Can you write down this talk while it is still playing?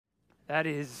That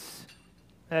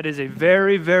is a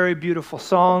very, very beautiful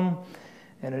song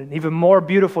and an even more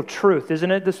beautiful truth, isn't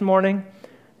it, this morning?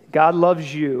 God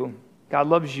loves you. God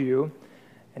loves you,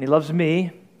 and He loves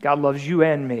me. God loves you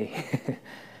and me.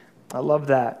 I love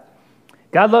that.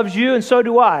 God loves you, and so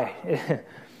do I.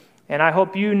 And I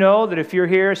hope you know that if you're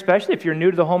here, especially if you're new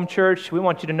to the home church, we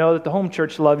want you to know that the home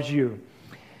church loves you.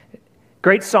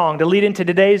 Great song to lead into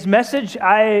today's message.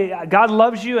 God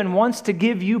loves you and wants to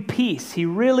give you peace. He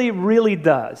really, really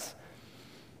does.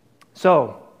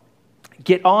 So,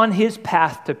 get on His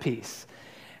path to peace.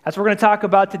 That's what we're going to talk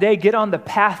about today. Get on the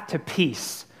path to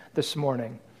peace this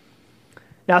morning.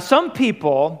 Now, some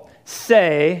people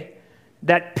say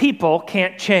that people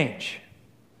can't change.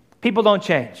 People don't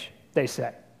change, they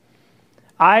say.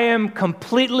 I am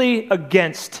completely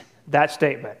against that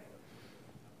statement.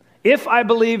 If I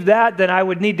believe that, then I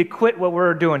would need to quit what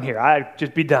we're doing here. I'd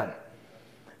just be done.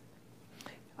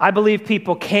 I believe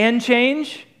people can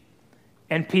change,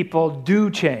 and people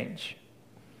do change.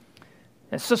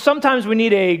 And so sometimes we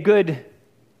need a good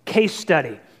case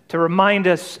study to remind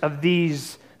us of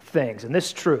these things and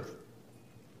this truth.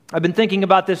 I've been thinking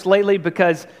about this lately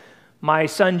because my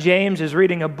son James is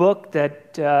reading a book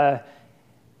that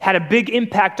had a big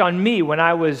impact on me when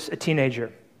I was a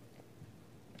teenager.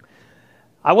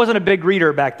 I wasn't a big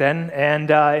reader back then,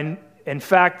 and in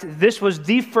fact, this was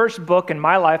the first book in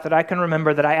my life that I can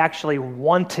remember that I actually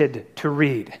wanted to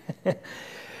read.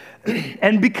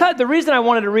 And because the reason I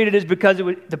wanted to read it is because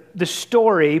the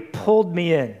story pulled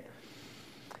me in.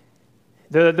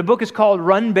 The book is called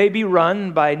Run, Baby,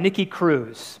 Run by Nicky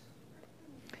Cruz.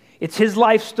 It's his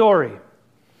life story.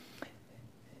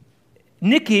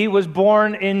 Nicky was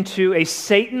born into a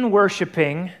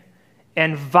Satan-worshiping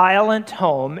and violent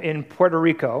home in Puerto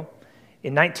Rico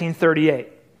in 1938.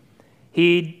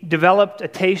 He developed a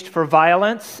taste for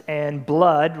violence and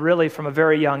blood really from a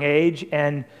very young age,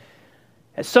 and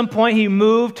at some point he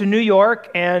moved to New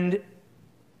York and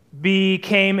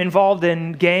became involved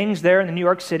in gangs there in New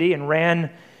York City and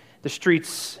ran the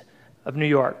streets of New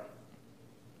York.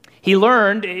 He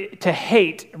learned to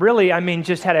hate, really,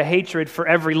 just had a hatred for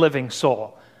every living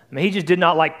soul. He just did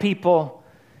not like people.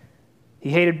 He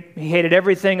hated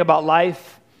everything about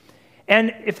life.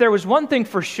 And if there was one thing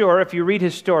for sure, if you read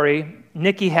his story,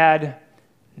 Nicky had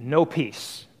no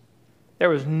peace. There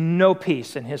was no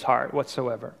peace in his heart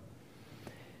whatsoever.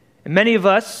 And many of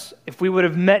us, if we would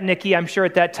have met Nicky, I'm sure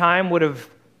at that time would have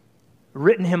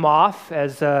written him off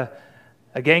as a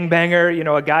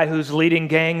gangbanger, a guy who's leading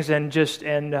gangs and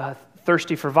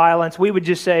thirsty for violence. We would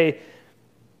just say,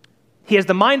 he has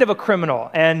the mind of a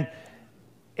criminal, and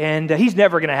he's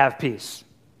never going to have peace.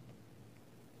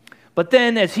 But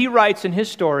then, as he writes in his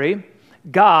story,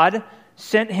 God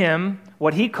sent him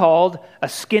what he called a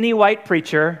skinny white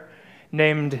preacher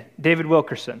named David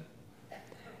Wilkerson.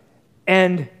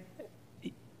 And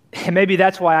maybe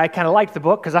that's why I kind of liked the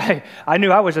book, because I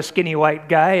knew I was a skinny white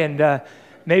guy, and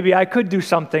maybe I could do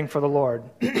something for the Lord.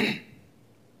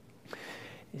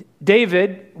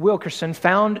 David Wilkerson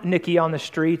found Nicky on the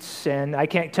streets, and I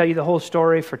can't tell you the whole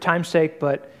story for time's sake,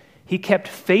 but he kept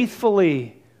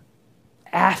faithfully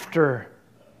after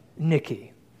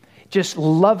Nicky, just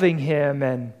loving him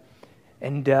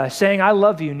and saying, I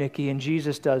love you, Nicky, and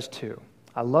Jesus does too.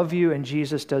 I love you, and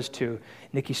Jesus does too.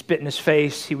 Nicky spit in his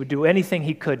face. He would do anything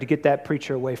he could to get that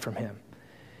preacher away from him.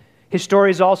 His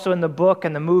story is also in the book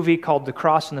and the movie called The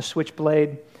Cross and the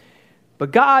Switchblade.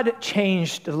 But God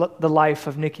changed the life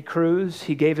of Nicky Cruz.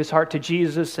 He gave his heart to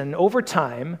Jesus, and over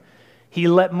time, he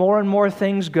let more and more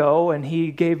things go, and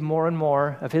he gave more and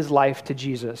more of his life to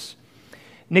Jesus.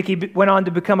 Nicky went on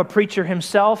to become a preacher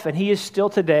himself, and he is still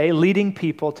today leading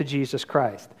people to Jesus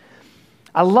Christ.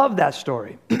 I love that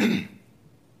story.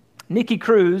 Nicky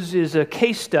Cruz is a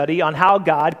case study on how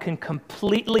God can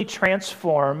completely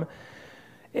transform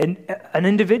an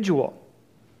individual.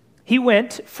 He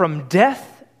went from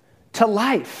death to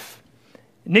life.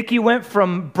 Nicky went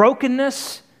from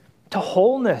brokenness to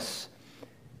wholeness.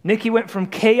 Nicky went from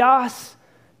chaos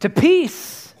to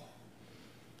peace.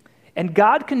 And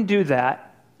God can do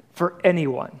that for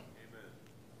anyone. Amen.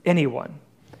 Anyone.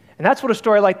 And that's what a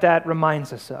story like that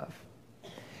reminds us of.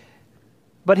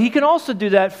 But He can also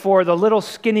do that for the little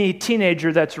skinny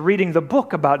teenager that's reading the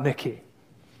book about Nicky.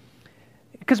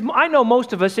 Because I know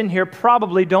most of us in here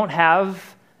probably don't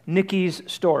have Nicky's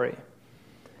story.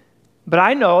 But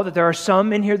I know that there are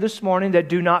some in here this morning that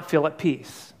do not feel at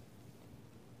peace.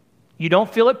 You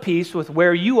don't feel at peace with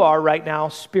where you are right now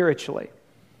spiritually.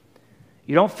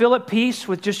 You don't feel at peace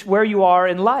with just where you are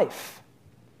in life.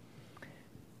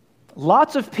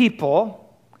 Lots of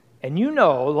people, and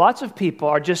lots of people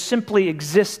are just simply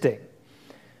existing.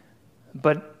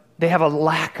 But they have a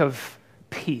lack of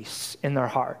peace in their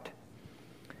heart.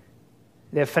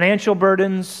 They have financial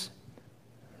burdens,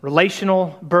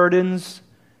 relational burdens,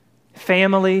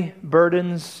 family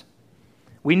burdens.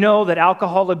 We know that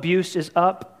alcohol abuse is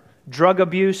up, drug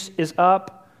abuse is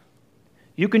up.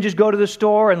 You can just go to the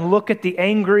store and look at the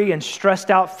angry and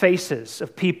stressed out faces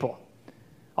of people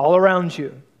all around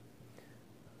you.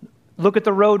 Look at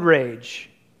the road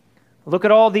rage. Look at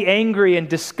all the angry and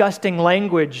disgusting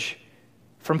language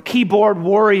from keyboard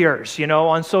warriors,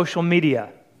 on social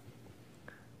media.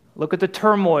 Look at the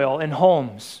turmoil in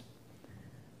homes.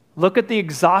 Look at the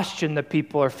exhaustion that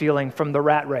people are feeling from the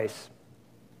rat race.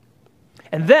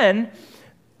 And then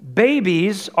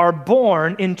babies are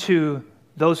born into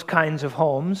those kinds of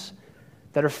homes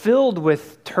that are filled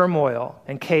with turmoil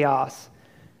and chaos.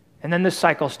 And then this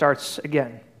cycle starts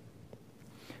again.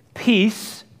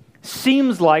 Peace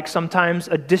seems like sometimes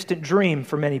a distant dream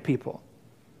for many people.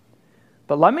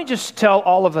 But let me just tell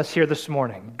all of us here this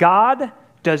morning, God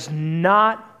does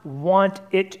not want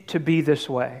it to be this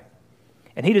way.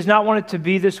 And He does not want it to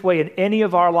be this way in any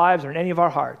of our lives or in any of our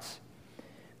hearts.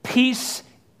 Peace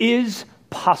is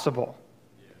possible.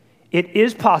 It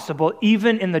is possible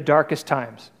even in the darkest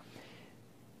times.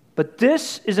 But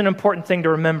this is an important thing to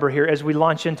remember here as we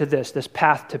launch into this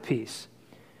path to peace.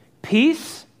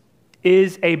 Peace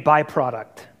is a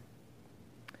byproduct.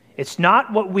 It's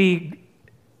not what we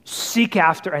seek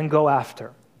after and go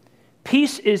after.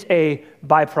 Peace is a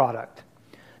byproduct.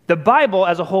 The Bible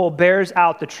as a whole bears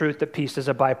out the truth that peace is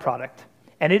a byproduct.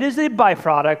 And it is a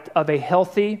byproduct of a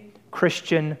healthy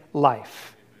Christian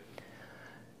life.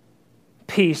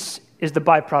 Peace is the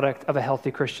byproduct of a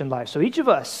healthy Christian life. So each of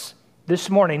us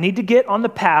this morning need to get on the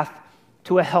path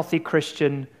to a healthy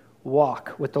Christian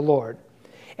walk with the Lord.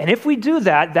 And if we do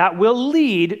that, that will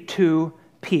lead to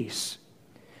peace.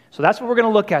 So that's what we're going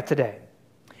to look at today.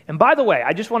 And by the way,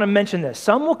 I just want to mention this.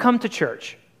 Some will come to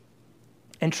church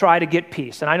and try to get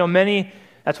peace. And I know many,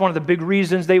 that's one of the big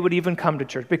reasons they would even come to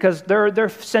church, because they're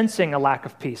sensing a lack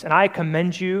of peace. And I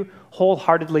commend you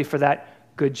wholeheartedly for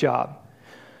that good job.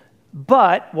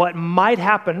 But what might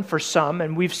happen for some,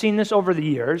 and we've seen this over the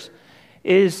years,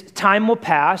 is time will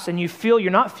pass and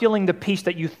you're not feeling the peace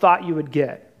that you thought you would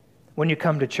get when you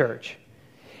come to church.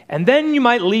 And then you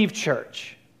might leave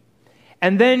church.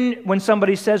 And then when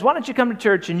somebody says, why don't you come to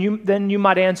church? And then you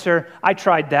might answer, I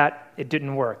tried that. It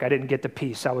didn't work. I didn't get the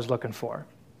peace I was looking for.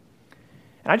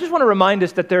 And I just want to remind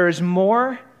us that there is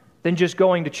more than just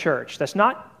going to church. That's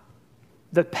not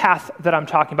the path that I'm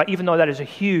talking about, even though that is a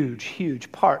huge,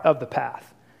 huge part of the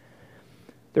path.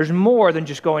 There's more than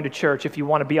just going to church if you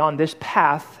want to be on this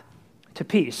path to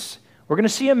peace. We're going to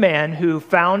see a man who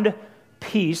found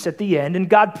peace at the end, and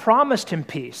God promised him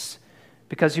peace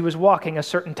because he was walking a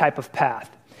certain type of path.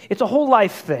 It's a whole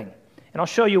life thing, and I'll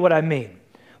show you what I mean.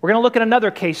 We're going to look at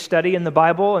another case study in the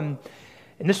Bible, and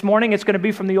this morning it's going to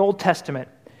be from the Old Testament.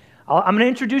 I'm going to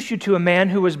introduce you to a man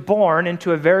who was born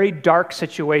into a very dark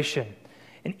situation,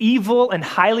 an evil and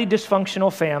highly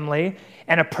dysfunctional family,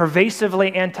 and a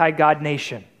pervasively anti-God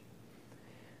nation.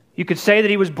 You could say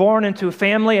that he was born into a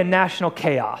family and national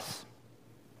chaos.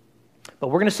 But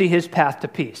we're going to see his path to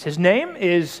peace. His name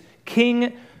is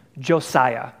King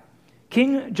Josiah.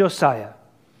 King Josiah.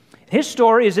 His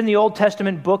story is in the Old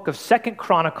Testament book of 2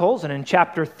 Chronicles and in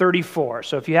chapter 34.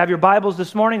 So if you have your Bibles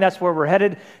this morning, that's where we're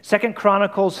headed, 2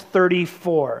 Chronicles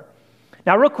 34.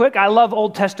 Now, real quick, I love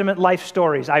Old Testament life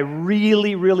stories. I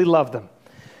really, really love them.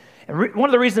 And one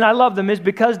of the reasons I love them is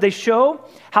because they show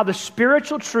how the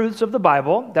spiritual truths of the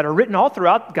Bible that are written all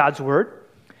throughout God's Word,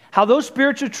 how those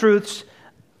spiritual truths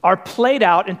are played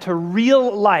out into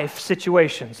real life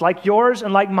situations like yours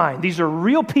and like mine. These are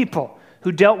real people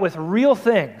who dealt with real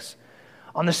things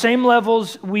on the same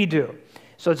levels we do.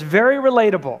 So it's very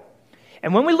relatable.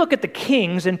 And when we look at the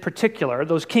kings in particular,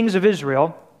 those kings of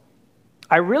Israel,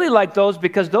 I really like those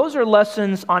because those are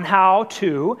lessons on how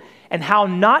to and how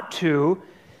not to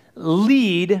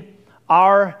lead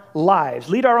our lives,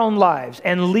 lead our own lives,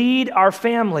 and lead our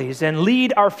families, and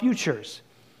lead our futures.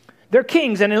 They're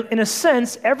kings, and in a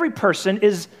sense, every person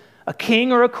is a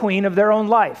king or a queen of their own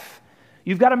life.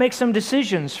 You've got to make some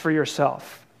decisions for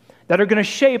yourself that are going to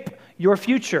shape your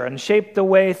future and shape the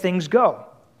way things go.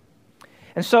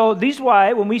 And so this is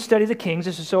why when we study the kings,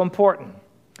 this is so important.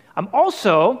 I'm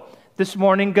also this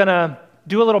morning going to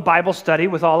do a little Bible study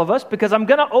with all of us because I'm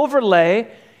going to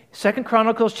overlay 2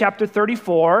 Chronicles chapter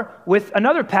 34 with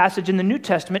another passage in the New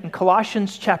Testament in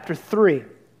Colossians chapter 3.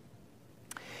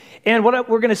 And what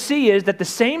we're going to see is that the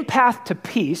same path to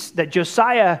peace that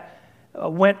Josiah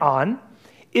went on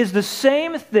is the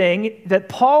same thing that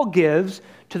Paul gives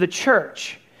to the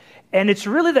church. And it's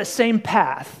really that same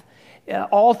path.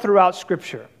 all throughout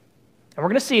Scripture. And we're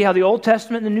going to see how the Old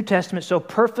Testament and the New Testament so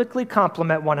perfectly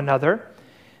complement one another,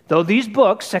 though these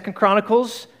books, 2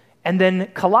 Chronicles and then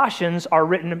Colossians, are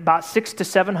written about 600 to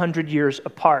 700 years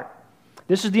apart.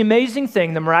 This is the amazing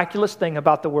thing, the miraculous thing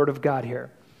about the Word of God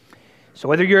here. So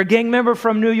whether you're a gang member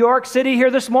from New York City here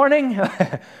this morning,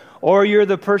 or you're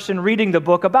the person reading the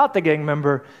book about the gang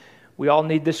member, we all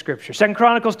need this scripture. 2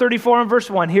 Chronicles 34 and verse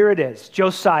 1, here it is.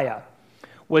 Josiah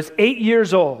was 8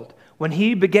 years old when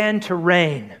he began to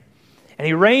reign, and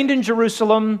he reigned in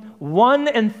Jerusalem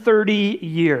 31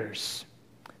 years.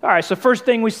 All right, so first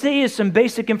thing we see is some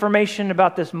basic information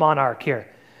about this monarch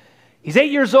here. He's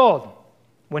 8 years old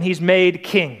when he's made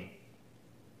king.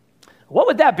 What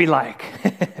would that be like?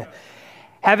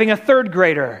 Having a third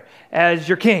grader as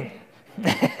your king.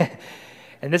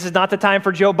 And this is not the time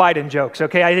for Joe Biden jokes,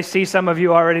 okay? I see some of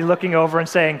you already looking over and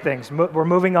saying things. We're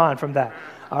moving on from that.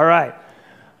 All right.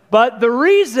 But the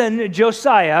reason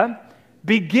Josiah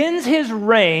begins his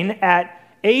reign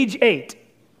at age 8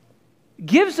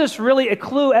 gives us really a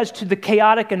clue as to the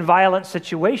chaotic and violent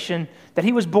situation that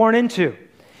he was born into.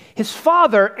 His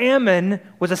father, Ammon,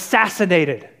 was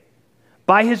assassinated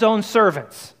by his own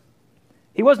servants.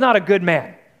 He was not a good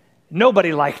man.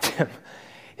 Nobody liked him.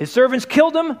 His servants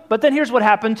killed him, but then here's what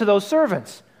happened to those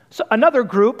servants. So another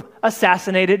group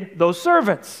assassinated those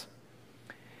servants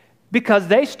because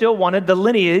they still wanted the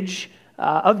lineage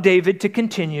of David to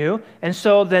continue. And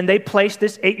so then they placed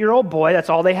this 8-year-old boy, that's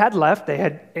all they had left. They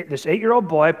had this 8-year-old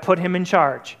boy, put him in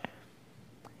charge.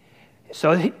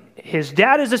 So his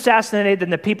dad is assassinated,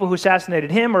 and the people who assassinated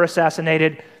him are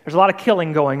assassinated. There's a lot of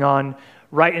killing going on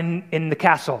right in the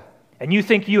castle. And you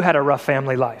think you had a rough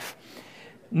family life.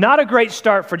 Not a great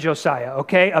start for Josiah,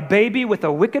 okay? A baby with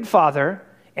a wicked father.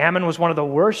 Ammon was one of the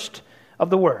worst of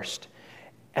the worst.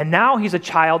 And now he's a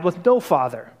child with no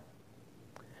father.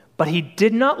 But he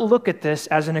did not look at this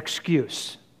as an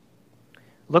excuse.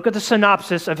 Look at the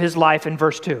synopsis of his life in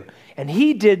verse 2. And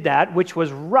he did that which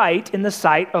was right in the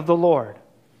sight of the Lord.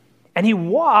 And he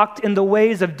walked in the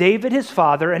ways of David his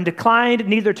father and declined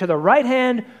neither to the right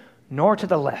hand nor to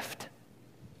the left.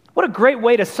 What a great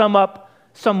way to sum up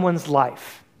someone's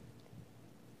life.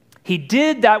 He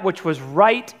did that which was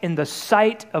right in the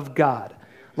sight of God.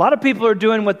 A lot of people are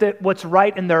doing what's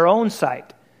right in their own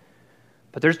sight.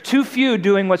 But there's too few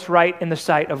doing what's right in the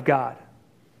sight of God.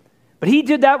 But he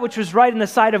did that which was right in the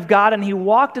sight of God, and he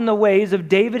walked in the ways of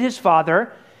David his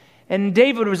father. And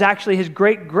David was actually his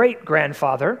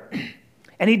great-great-grandfather.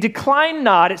 And he declined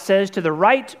not, it says, to the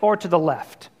right or to the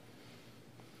left.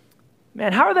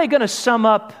 Man, how are they going to sum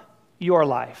up your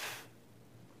life?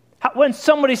 When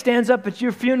somebody stands up at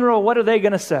your funeral, what are they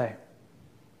going to say?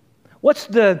 What's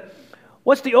the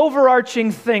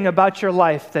overarching thing about your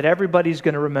life that everybody's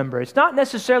going to remember? It's not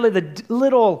necessarily the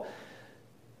little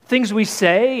things we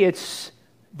say, it's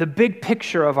the big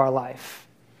picture of our life.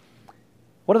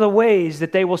 What are the ways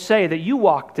that they will say that you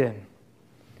walked in?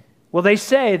 Will they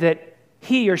say that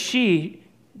he or she,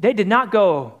 they did not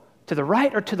go to the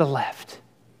right or to the left?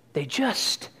 They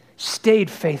just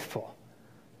stayed faithful.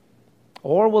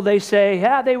 Or will they say,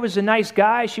 yeah, they was a nice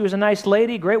guy, she was a nice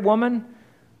lady, great woman,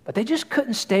 but they just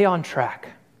couldn't stay on track.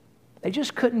 They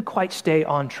just couldn't quite stay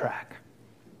on track.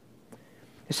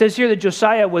 It says here that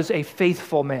Josiah was a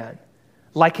faithful man.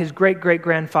 Like his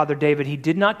great-great-grandfather David, he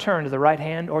did not turn to the right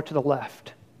hand or to the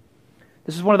left.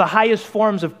 This is one of the highest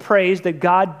forms of praise that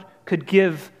God could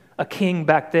give a king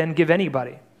back then, give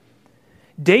anybody.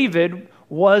 David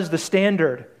was the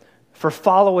standard for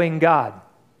following God.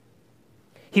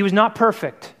 He was not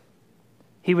perfect.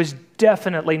 He was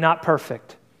definitely not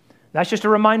perfect. That's just a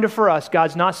reminder for us.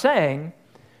 God's not saying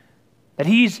that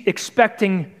he's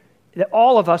expecting that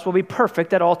all of us will be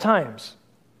perfect at all times.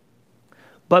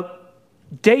 But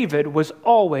David was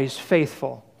always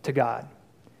faithful to God.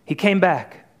 He came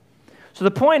back. So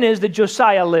the point is that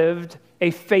Josiah lived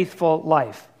a faithful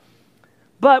life.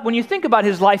 But when you think about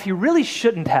his life, he really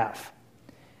shouldn't have.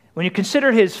 When you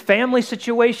consider his family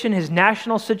situation, his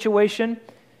national situation,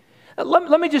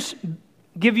 let me just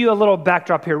give you a little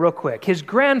backdrop here real quick. His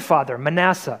grandfather,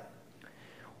 Manasseh,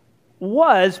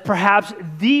 was perhaps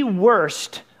the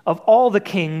worst of all the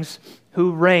kings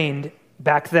who reigned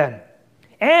back then.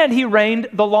 And he reigned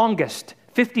the longest,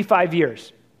 55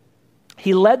 years.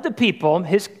 He led the people,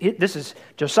 this is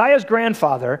Josiah's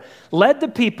grandfather, led the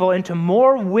people into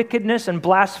more wickedness and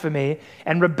blasphemy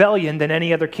and rebellion than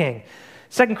any other king.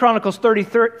 2 Chronicles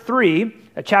 33,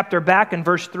 a chapter back in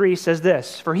verse 3 says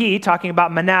this, for he, talking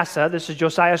about Manasseh, this is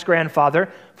Josiah's grandfather,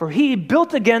 for he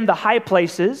built again the high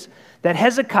places that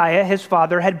Hezekiah, his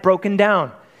father, had broken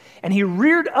down. And he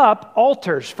reared up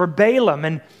altars for Baalim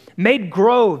and made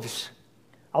groves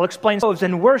I'll explain.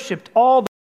 And worshipped all.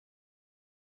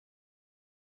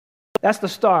 That's the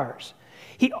stars.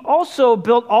 He also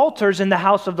built altars in the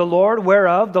house of the Lord,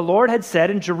 whereof the Lord had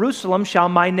said, in Jerusalem shall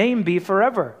my name be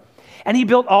forever. And he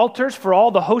built altars for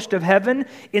all the host of heaven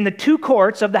in the two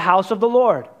courts of the house of the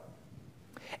Lord.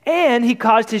 And he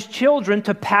caused his children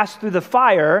to pass through the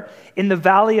fire in the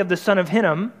valley of the son of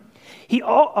Hinnom. He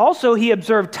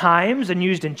observed times and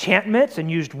used enchantments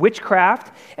and used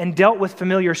witchcraft and dealt with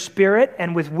familiar spirit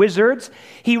and with wizards.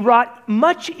 He wrought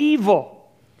much evil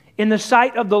in the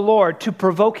sight of the Lord to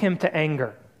provoke him to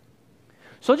anger.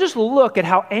 So just look at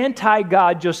how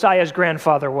anti-God Josiah's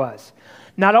grandfather was.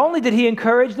 Not only did he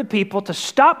encourage the people to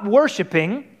stop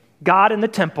worshiping God in the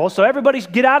temple, so everybody's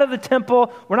get out of the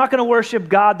temple, we're not going to worship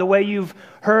God the way you've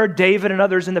heard David and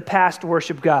others in the past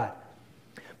worship God.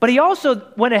 But he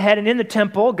also went ahead and in the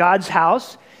temple, God's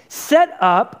house, set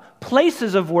up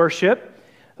places of worship,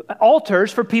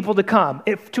 altars for people to come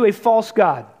to a false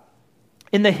god.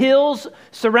 In the hills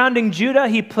surrounding Judah,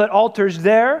 he put altars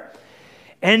there.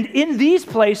 And in these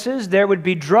places, there would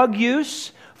be drug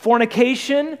use,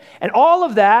 fornication, and all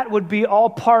of that would be all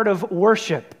part of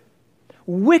worship.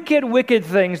 Wicked, wicked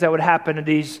things that would happen in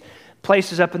these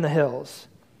places up in the hills.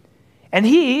 And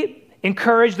he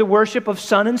encouraged the worship of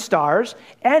sun and stars.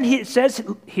 And it says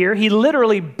here, he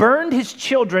literally burned his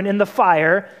children in the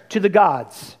fire to the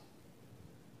gods.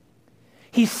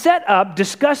 He set up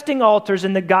disgusting altars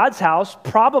in the God's house,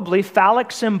 probably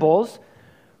phallic symbols,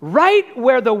 right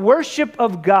where the worship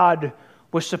of God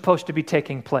was supposed to be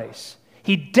taking place.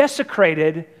 He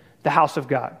desecrated the house of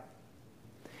God.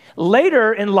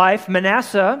 Later in life,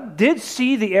 Manasseh did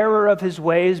see the error of his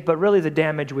ways, but really the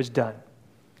damage was done.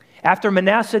 After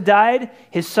Manasseh died,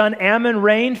 his son Ammon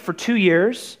reigned for 2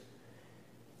 years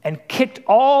and kicked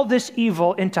all this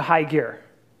evil into high gear.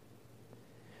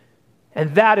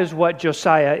 And that is what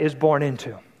Josiah is born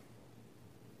into.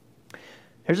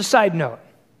 Here's a side note.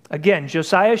 Again,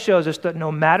 Josiah shows us that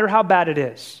no matter how bad it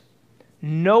is,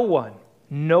 no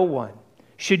one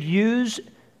should use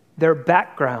their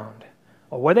background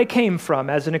or where they came from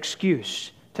as an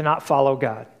excuse to not follow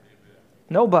God.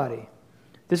 Nobody.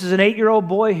 This is an 8-year-old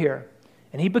boy here,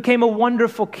 and he became a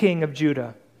wonderful king of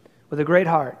Judah with a great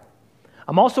heart.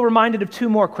 I'm also reminded of 2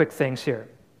 more quick things here.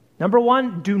 Number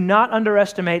 1, do not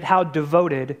underestimate how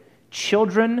devoted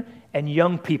children and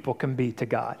young people can be to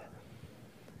God.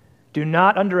 Do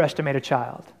not underestimate a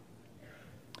child.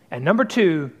 And number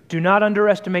 2, do not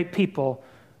underestimate people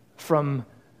from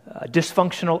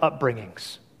dysfunctional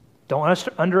upbringings. Don't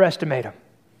underestimate them.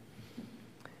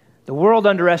 The world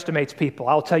underestimates people.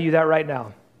 I'll tell you that right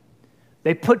now.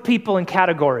 They put people in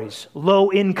categories: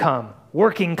 low income,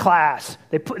 working class.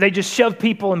 They just shove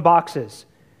people in boxes.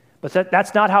 But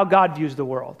that's not how God views the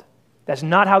world. That's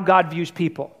not how God views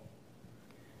people.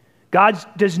 God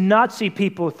does not see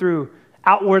people through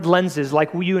outward lenses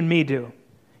like you and me do.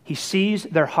 He sees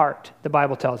their heart, the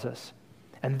Bible tells us.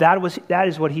 And that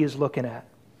is what he is looking at.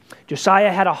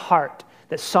 Josiah had a heart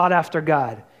that sought after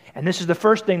God. And this is the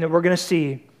first thing that we're going to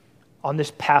see on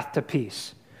this path to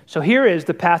peace. So here is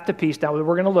the path to peace now that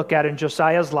we're going to look at in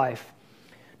Josiah's life.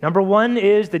 Number 1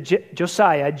 is that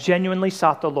Josiah genuinely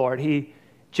sought the Lord. He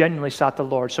genuinely sought the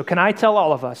Lord. So can I tell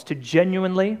all of us to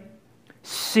genuinely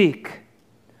seek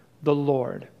the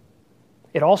Lord?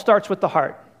 It all starts with the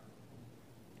heart.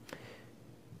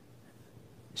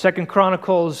 2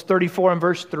 Chronicles 34 and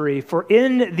verse 3, for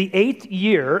in the 8th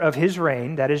year of his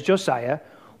reign, that is Josiah,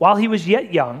 while he was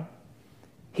yet young,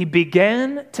 he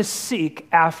began to seek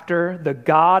after the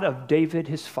God of David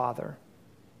his father.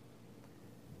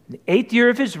 In the 8th year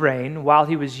of his reign, while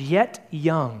he was yet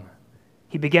young,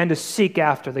 he began to seek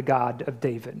after the God of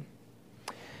David.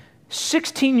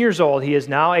 16 years old he is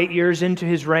now, 8 years into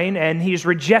his reign, and he's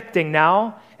rejecting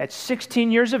now, at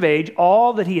 16 years of age,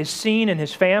 all that he has seen in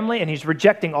his family, and he's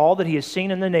rejecting all that he has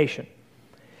seen in the nation.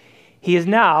 He is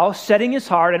now setting his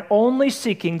heart and only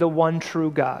seeking the one true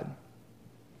God.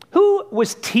 Who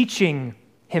was teaching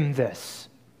him this?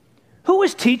 Who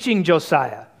was teaching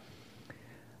Josiah?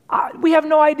 We have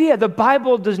no idea. The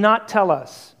Bible does not tell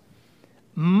us.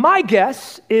 My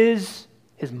guess is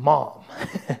his mom.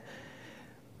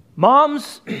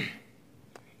 Moms,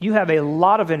 you have a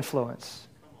lot of influence.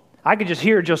 I could just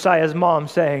hear Josiah's mom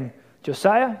saying,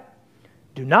 Josiah,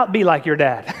 do not be like your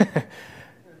dad.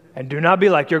 And do not be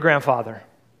like your grandfather.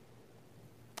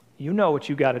 You know what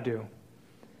you got to do.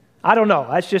 I don't know.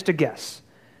 That's just a guess.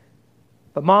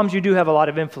 But moms, you do have a lot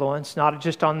of influence, not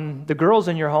just on the girls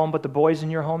in your home, but the boys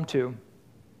in your home too.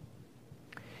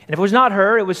 And if it was not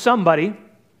her, it was somebody.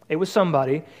 It was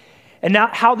somebody. And now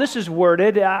how this is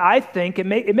worded, I think, it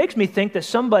makes me think that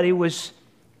somebody was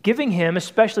giving him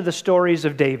especially the stories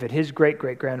of David, his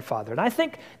great-great-grandfather. And I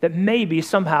think that maybe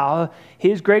somehow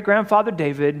his great-grandfather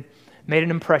David made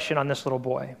an impression on this little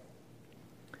boy.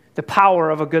 The power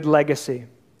of a good legacy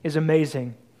is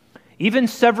amazing. Even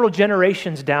several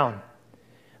generations down.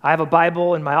 I have a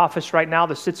Bible in my office right now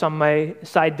that sits on my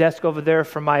side desk over there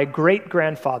from my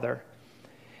great-grandfather.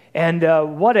 And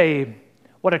what a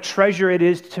treasure it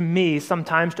is to me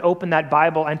sometimes to open that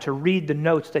Bible and to read the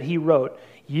notes that he wrote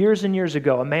years and years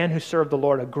ago, a man who served the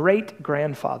Lord, a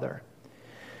great-grandfather.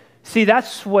 See,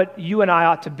 that's what you and I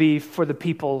ought to be for the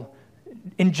people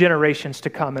in generations to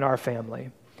come in our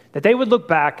family. That they would look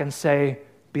back and say,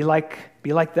 be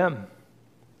like them.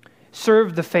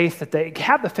 Have the faith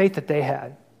that they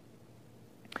had.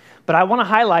 But I want to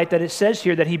highlight that it says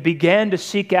here that he began to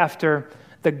seek after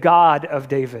the God of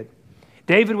David.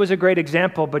 David was a great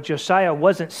example, but Josiah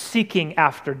wasn't seeking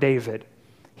after David.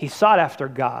 He sought after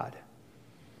God.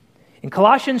 In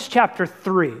Colossians chapter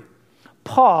 3,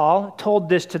 Paul told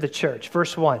this to the church,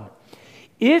 verse 1.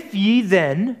 If ye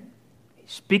then,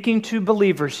 speaking to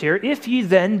believers here, if ye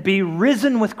then be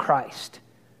risen with Christ,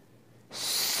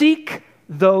 seek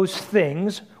those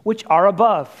things which are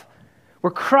above,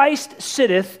 where Christ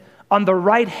sitteth on the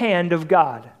right hand of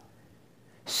God.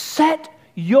 Set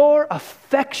your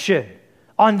affection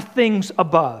on things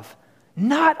above,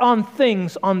 not on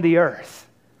things on the earth.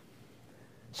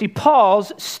 See,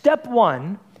 Paul's step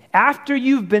one, after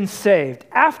you've been saved,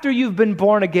 after you've been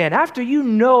born again, after you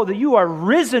know that you are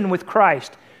risen with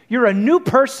Christ, you're a new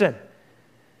person,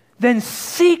 then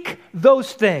seek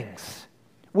those things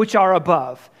which are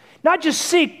above. Not just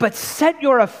seek, but set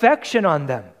your affection on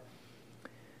them.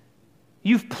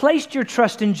 You've placed your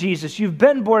trust in Jesus. You've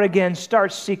been born again.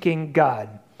 Start seeking God.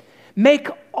 Make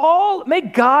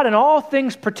God and all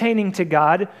things pertaining to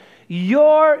God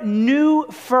your new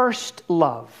first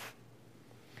love.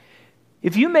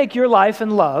 If you make your life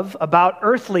and love about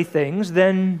earthly things,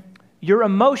 then your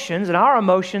emotions and our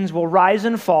emotions will rise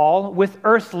and fall with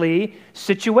earthly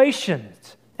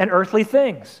situations and earthly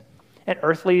things and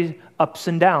earthly ups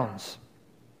and downs.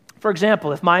 For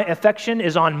example, if my affection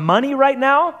is on money right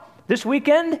now, this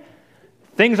weekend,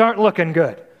 things aren't looking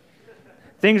good.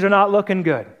 Things are not looking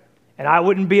good, and I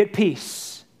wouldn't be at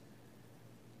peace.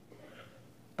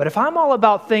 But if I'm all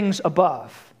about things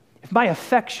above, if my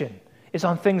affection is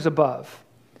on things above,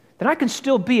 then I can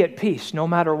still be at peace no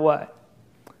matter what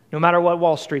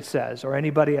Wall Street says or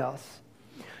anybody else.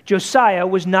 Josiah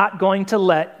was not going to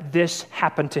let this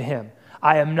happen to him.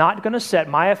 I am not going to set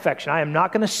my affection, I am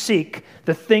not going to seek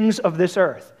the things of this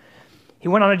earth. He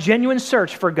went on a genuine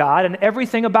search for God and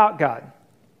everything about God.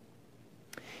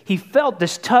 He felt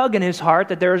this tug in his heart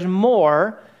that there is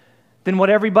more than what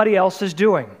everybody else is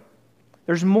doing.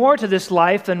 There's more to this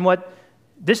life than what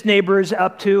this neighbor is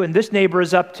up to, and this neighbor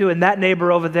is up to, and that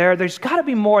neighbor over there. There's got to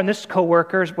be more, and this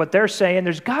coworkers, what they're saying.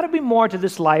 There's got to be more to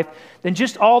this life than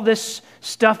just all this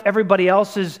stuff everybody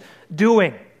else is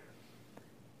doing.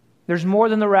 There's more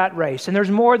than the rat race, and there's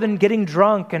more than getting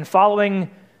drunk and following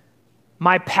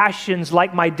my passions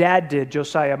like my dad did,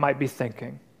 Josiah might be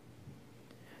thinking.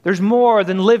 There's more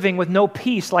than living with no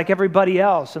peace like everybody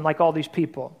else and like all these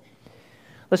people.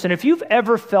 Listen, if you've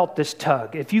ever felt this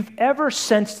tug, if you've ever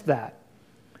sensed that,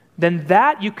 then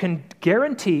that you can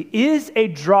guarantee is a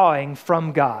drawing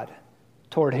from God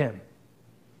toward Him.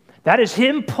 That is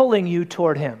Him pulling you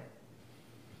toward Him.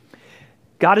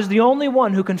 God is the only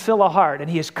one who can fill a heart,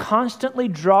 and He is constantly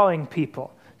drawing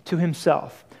people to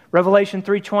Himself. Revelation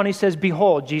 3:20 says,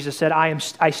 "Behold," Jesus said,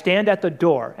 I stand at the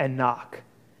door and knock.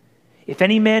 If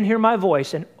any man hear my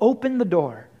voice and open the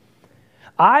door,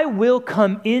 I will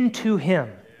come into him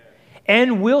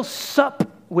and will sup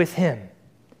with him,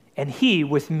 and he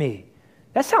with me.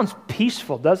 That sounds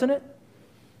peaceful, doesn't it?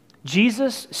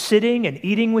 Jesus sitting and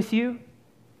eating with you,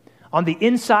 on the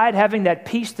inside having that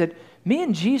peace that me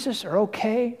and Jesus are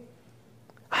okay.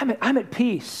 I'm at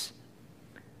peace.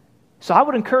 So I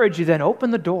would encourage you then, open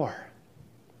the door.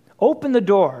 Open the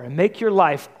door and make your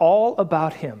life all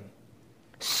about Him.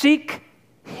 Seek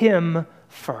Him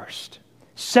first.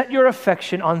 Set your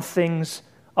affection on things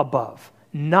above,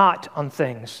 not on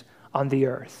things on the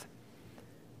earth.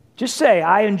 Just say,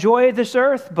 I enjoy this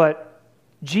earth, but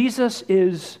Jesus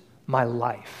is my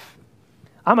life.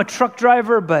 I'm a truck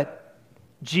driver, but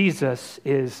Jesus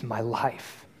is my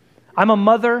life. I'm a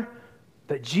mother,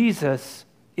 but Jesus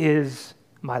is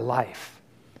my life.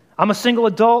 I'm a single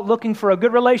adult looking for a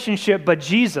good relationship, but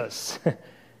Jesus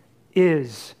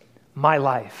is my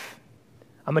life.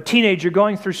 I'm a teenager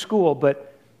going through school,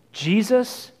 but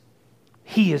Jesus,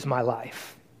 He is my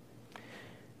life.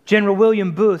 General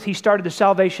William Booth, he started the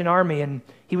Salvation Army, and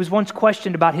he was once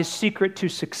questioned about his secret to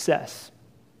success.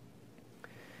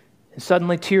 And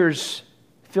suddenly tears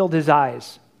filled his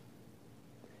eyes.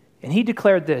 And he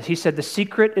declared this. He said, the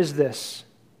secret is this,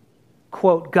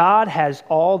 quote, God has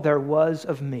all there was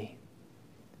of me.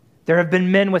 There have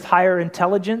been men with higher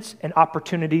intelligence and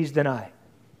opportunities than I.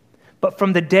 But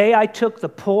from the day I took the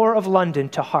poor of London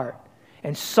to heart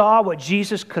and saw what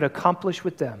Jesus could accomplish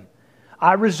with them,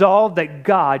 I resolved that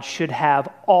God should have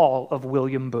all of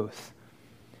William Booth.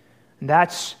 And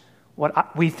that's what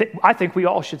I think we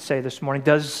all should say this morning.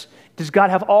 Does God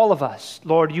have all of us?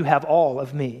 Lord, you have all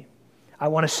of me. I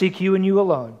want to seek you and you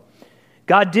alone.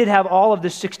 God did have all of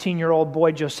this 16-year-old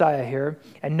boy Josiah here.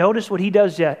 And notice what he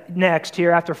does next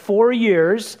here. After 4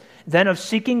 years then of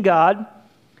seeking God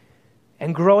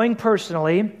and growing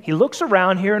personally, he looks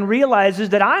around here and realizes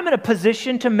that I'm in a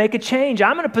position to make a change.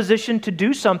 I'm in a position to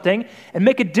do something and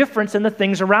make a difference in the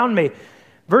things around me.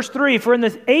 Verse 3, for in the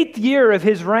 8th year of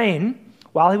his reign,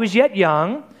 while he was yet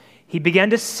young, he began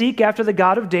to seek after the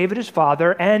God of David his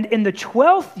father, and in the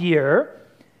 12th year,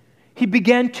 he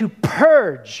began to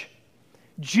purge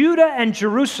Judah and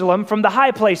Jerusalem from the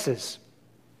high places,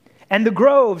 and the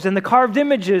groves, and the carved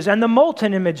images, and the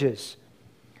molten images.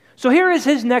 So here is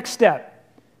his next step,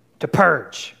 to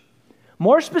purge.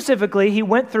 More specifically, he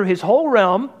went through his whole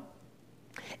realm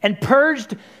and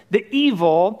purged the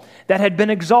evil that had been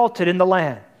exalted in the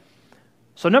land.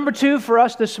 So number 2 for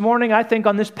us this morning, I think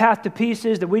on this path to peace,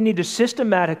 is that we need to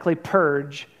systematically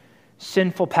purge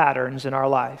sinful patterns in our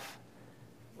life.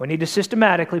 We need to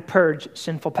systematically purge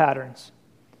sinful patterns.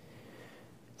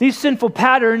 These sinful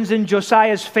patterns in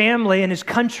Josiah's family and his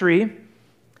country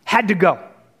had to go.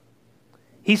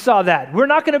 He saw that. We're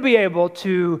not going to be able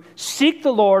to seek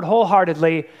the Lord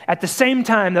wholeheartedly at the same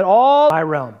time that all my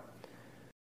realm.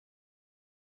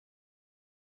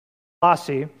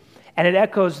 And it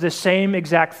echoes the same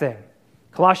exact thing.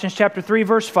 Colossians chapter 3,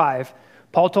 verse 5,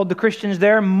 Paul told the Christians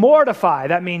there, mortify,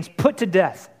 that means put to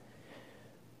death.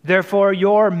 Therefore,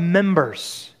 your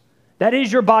members, that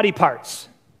is your body parts.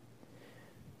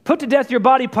 Put to death your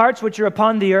body parts which are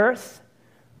upon the earth,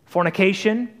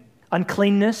 fornication,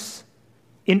 uncleanness,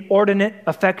 inordinate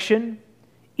affection,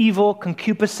 evil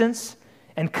concupiscence,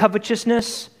 and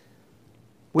covetousness,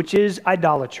 which is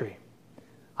idolatry.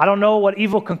 I don't know what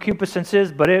evil concupiscence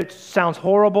is, but it sounds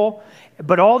horrible.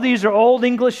 But all these are old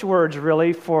English words,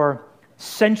 really, for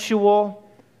sensual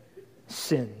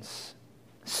sins.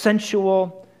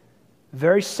 Sensual,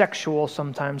 very sexual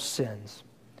sometimes sins.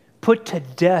 Put to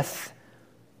death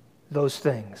those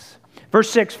things. Verse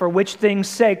 6, for which things'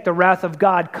 sake the wrath of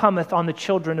God cometh on the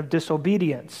children of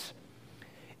disobedience,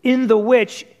 in the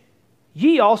which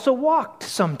ye also walked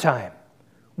sometime,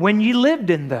 when ye lived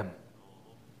in them.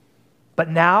 But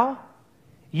now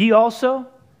ye also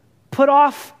put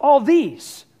off all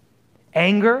these: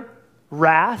 anger,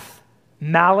 wrath,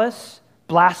 malice,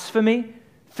 blasphemy,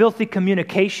 filthy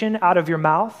communication out of your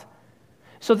mouth.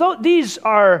 So these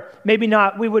are maybe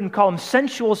not, we wouldn't call them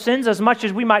sensual sins as much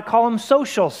as we might call them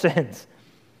social sins.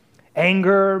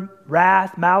 Anger,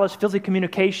 wrath, malice, filthy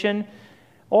communication,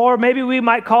 or maybe we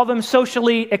might call them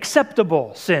socially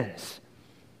acceptable sins.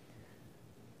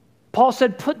 Paul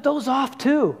said, put those off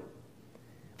too.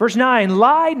 Verse 9,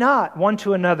 lie not one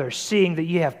to another, seeing that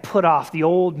ye have put off the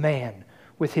old man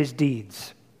with his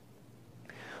deeds.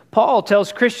 Paul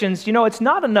tells Christians, it's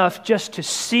not enough just to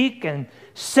seek and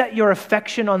set your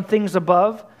affection on things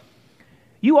above.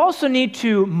 You also need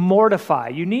to mortify.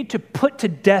 You need to put to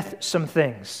death some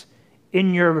things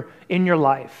in your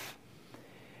life.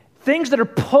 Things that are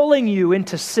pulling you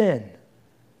into sin.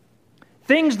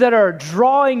 Things that are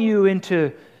drawing you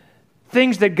into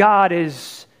things that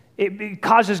it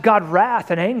causes God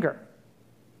wrath and anger.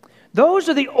 Those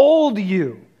are the old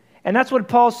you. And that's what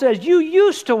Paul says. You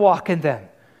used to walk in them.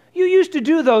 You used to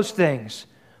do those things.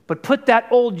 But put that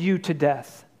old you to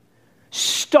death.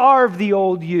 Starve the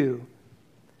old you.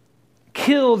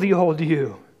 Kill the old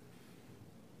you.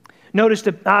 Notice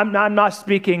that I'm not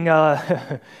speaking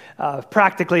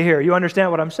practically here. You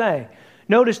understand what I'm saying?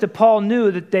 Notice that Paul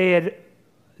knew that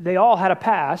they all had a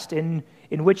past in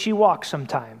which he walked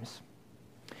sometimes.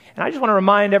 And I just want to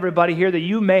remind everybody here that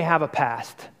you may have a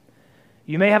past.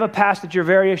 You may have a past that you're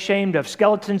very ashamed of,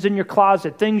 skeletons in your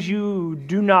closet, things you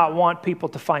do not want people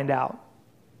to find out.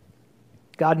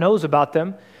 God knows about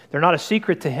them. They're not a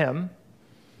secret to him.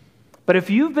 But if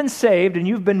you've been saved and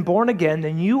you've been born again,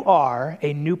 then you are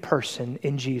a new person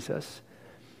in Jesus.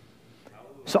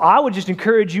 So I would just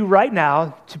encourage you right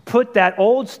now to put that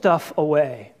old stuff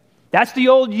away. That's the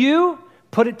old you.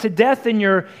 Put it to death in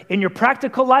your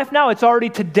practical life now. It's already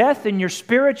to death in your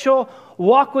spiritual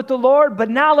walk with the Lord, but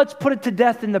now let's put it to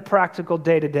death in the practical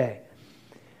day-to-day.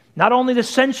 Not only the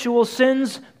sensual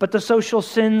sins, but the social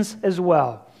sins as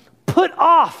well. Put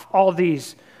off all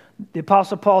these, the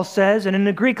Apostle Paul says. And in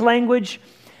the Greek language,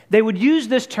 they would use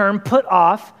this term, put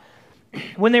off,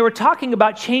 when they were talking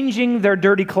about changing their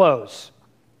dirty clothes.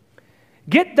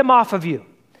 Get them off of you.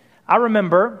 I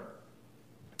remember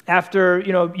after,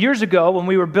 years ago when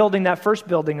we were building that first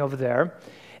building over there,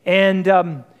 and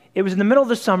it was in the middle of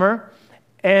the summer,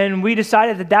 and we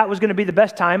decided that was going to be the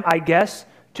best time, I guess,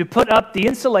 to put up the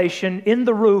insulation in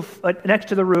the roof, next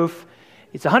to the roof.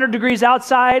 It's 100 degrees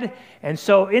outside, and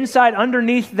so inside,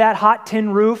 underneath that hot tin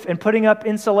roof and putting up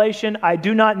insulation, I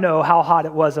do not know how hot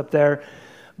it was up there,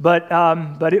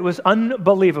 but it was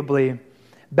unbelievably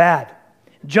bad.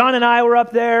 John and I were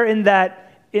up there in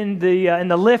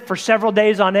the lift for several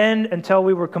days on end until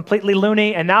we were completely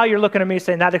loony, and now you're looking at me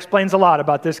saying, that explains a lot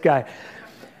about this guy.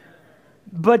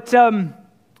 But,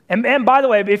 and by the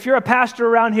way, if you're a pastor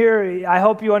around here, I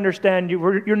hope you understand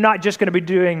you're not just going to be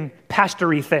doing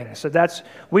pastory things. So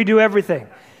we do everything.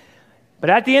 But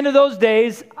at the end of those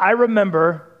days, I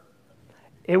remember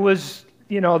it was,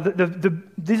 these are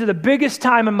the biggest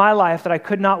time in my life that I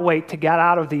could not wait to get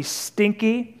out of these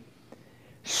stinky,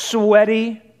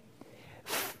 sweaty,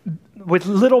 with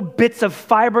little bits of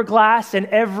fiberglass in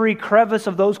every crevice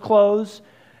of those clothes.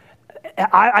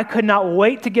 I could not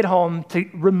wait to get home to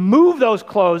remove those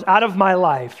clothes out of my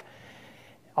life.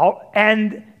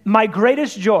 And my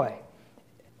greatest joy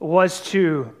was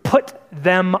to put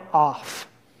them off.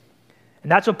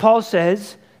 And that's what Paul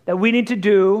says that we need to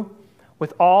do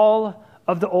with all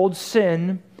of the old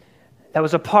sin that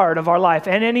was a part of our life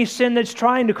and any sin that's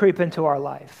trying to creep into our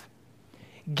life.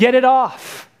 Get it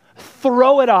off.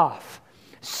 Throw it off.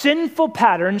 Sinful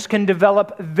patterns can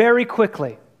develop very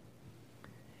quickly.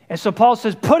 And so Paul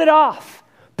says, put it off.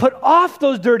 Put off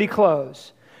those dirty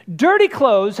clothes. Dirty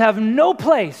clothes have no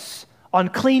place on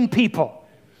clean people.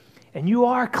 And you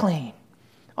are clean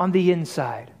on the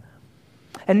inside.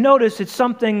 And notice it's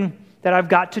something that I've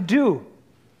got to do.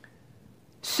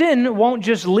 Sin won't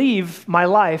just leave my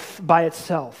life by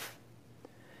itself.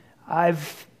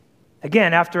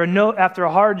 After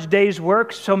a hard day's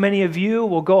work, so many of you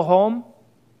will go home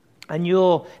and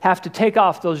you'll have to take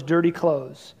off those dirty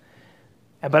clothes.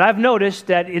 But I've noticed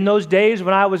that in those days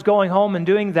when I was going home and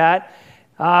doing that,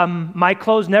 my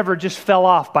clothes never just fell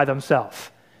off by themselves.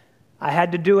 I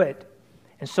had to do it.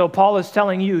 And so Paul is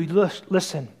telling you,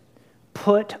 listen,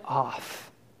 put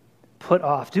off. Put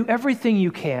off. Do everything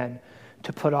you can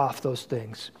to put off those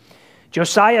things.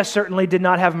 Josiah certainly did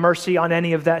not have mercy on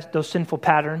any of those sinful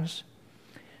patterns.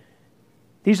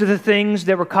 These are the things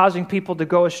that were causing people to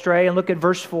go astray. And look at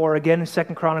verse 4 again in 2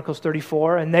 Chronicles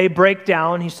 34. And they break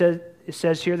down, it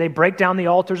says here, they break down the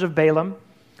altars of Balaam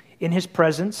in his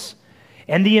presence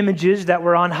and the images that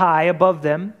were on high above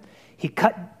them. He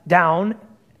cut down,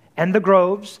 and the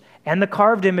groves and the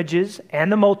carved images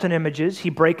and the molten images he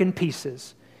brake in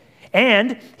pieces.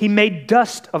 And he made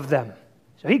dust of them.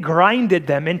 So he grinded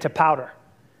them into powder,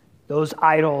 those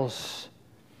idols.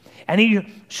 And he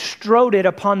strode it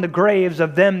upon the graves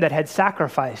of them that had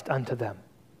sacrificed unto them.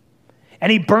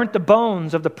 And he burnt the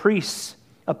bones of the priests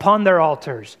upon their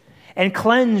altars and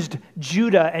cleansed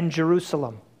Judah and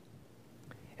Jerusalem.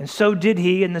 And so did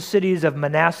he in the cities of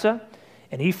Manasseh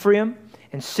and Ephraim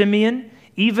and Simeon,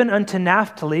 even unto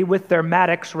Naphtali with their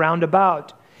mattocks round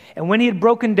about. And when he had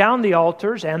broken down the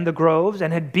altars and the groves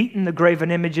and had beaten the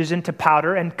graven images into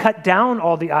powder and cut down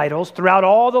all the idols throughout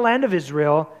all the land of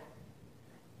Israel,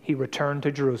 he returned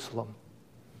to Jerusalem.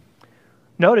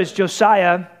 Notice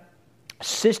Josiah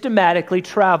systematically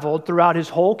traveled throughout his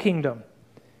whole kingdom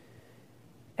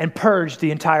and purged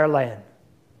the entire land.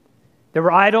 There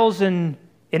were idols in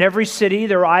every city.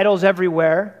 There were idols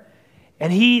everywhere.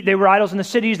 And they were idols in the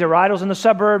cities, there were idols in the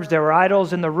suburbs, there were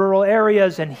idols in the rural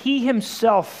areas, and he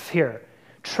himself here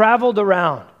traveled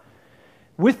around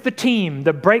with the team,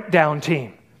 the breakdown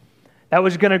team, that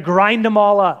was going to grind them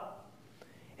all up.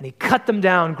 And he cut them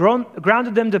down,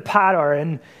 grounded them to powder.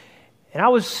 And I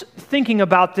was thinking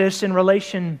about this in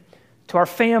relation to our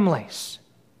families.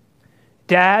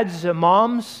 Dads,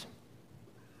 moms,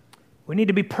 we need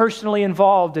to be personally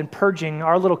involved in purging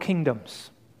our little kingdoms.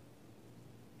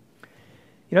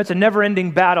 It's a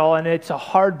never-ending battle, and it's a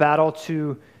hard battle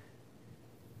to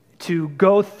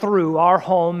go through our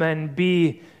home and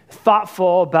be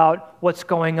thoughtful about what's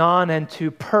going on and to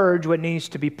purge what needs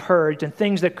to be purged and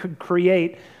things that could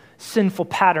create sinful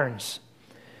patterns.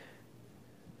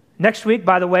 Next week,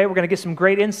 by the way, we're going to get some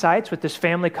great insights with this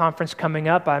family conference coming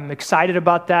up. I'm excited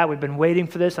about that. We've been waiting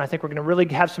for this, and I think we're going to really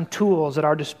have some tools at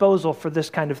our disposal for this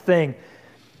kind of thing.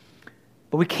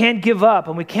 But we can't give up,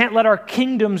 and we can't let our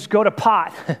kingdoms go to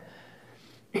pot.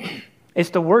 It's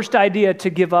the worst idea to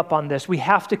give up on this. We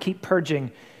have to keep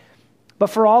purging But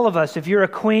for all of us, if you're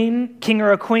a king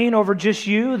or a queen over just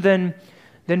you, then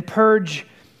purge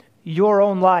your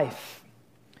own life.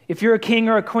 If you're a king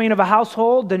or a queen of a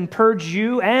household, then purge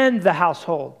you and the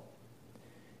household.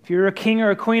 If you're a king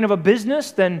or a queen of a business,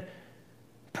 then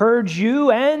purge you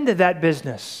and that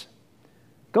business.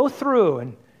 Go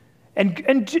through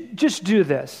and just do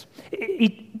this.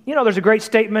 You know, there's a great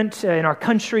statement in our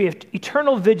country: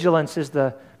 eternal vigilance is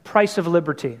the price of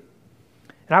liberty.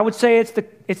 And I would say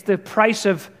it's the price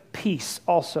of peace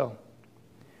also.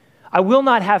 I will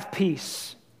not have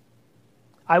peace.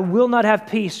 I will not have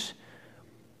peace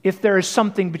if there is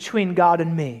something between God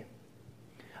and me.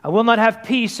 I will not have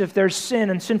peace if there's sin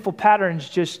and sinful patterns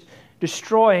just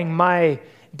destroying my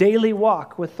daily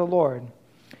walk with the Lord.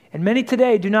 And many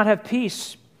today do not have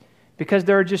peace because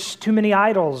there are just too many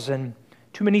idols and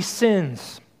too many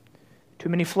sins, too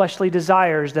many fleshly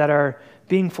desires that are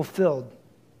being fulfilled.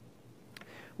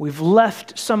 We've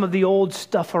left some of the old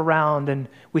stuff around, and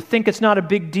we think it's not a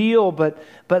big deal, but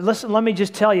listen, let me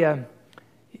just tell you,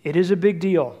 it is a big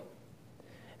deal.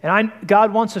 And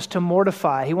God wants us to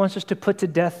mortify. He wants us to put to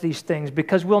death these things,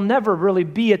 because we'll never really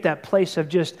be at that place of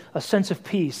just a sense of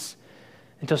peace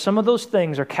until some of those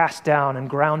things are cast down and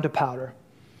ground to powder.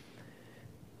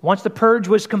 Once the purge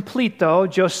was complete, though,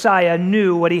 Josiah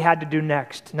knew what he had to do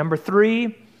next. Number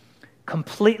 3,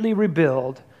 completely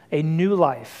rebuild a new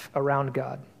life around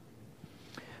God.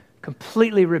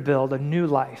 Completely rebuild a new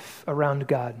life around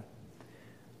God.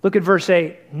 Look at verse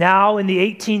 8. Now in the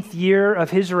 18th year of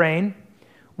his reign,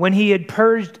 when he had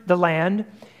purged the land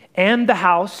and the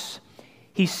house,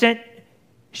 he sent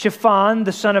Shaphan,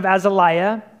 the son of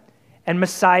Azaliah, and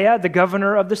Messiah, the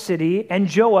governor of the city, and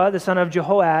Joah, the son of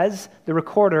Jehoaz, the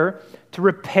recorder, to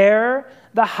repair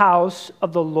the house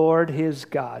of the Lord his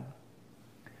God.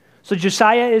 So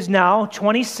Josiah is now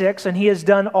 26, and he has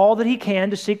done all that he can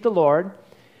to seek the Lord.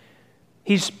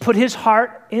 He's put his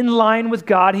heart in line with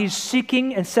God. He's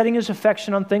seeking and setting his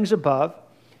affection on things above.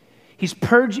 He's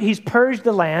purged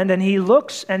the land, and he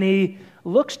looks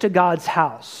to God's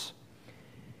house.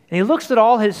 And he looks at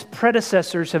all his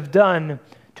predecessors have done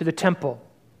to the temple.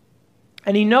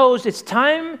 And he knows it's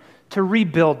time to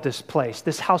rebuild this place,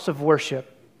 this house of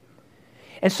worship.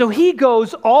 And so he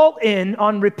goes all in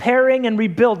on repairing and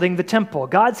rebuilding the temple,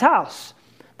 God's house,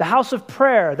 the house of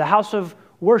prayer, the house of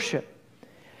worship.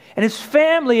 And his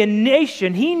family and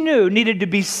nation, he knew, needed to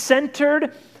be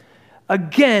centered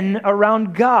again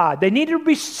around God. They needed to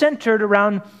be centered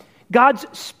around God's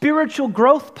spiritual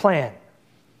growth plan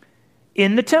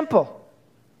in the temple.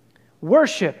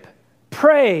 Worship,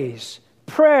 praise,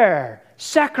 prayer,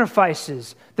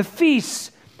 sacrifices, the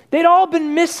feasts, they'd all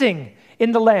been missing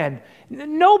in the land.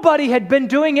 Nobody had been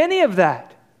doing any of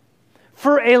that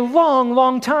for a long,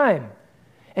 long time.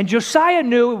 And Josiah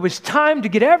knew it was time to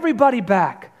get everybody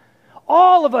back,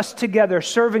 all of us together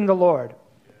serving the Lord.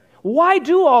 Why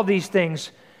do all these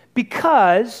things?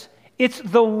 Because it's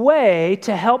the way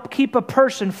to help keep a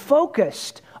person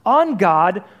focused on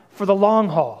God for the long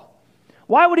haul.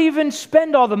 Why would he even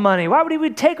spend all the money? Why would he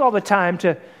take all the time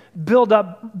to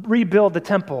rebuild the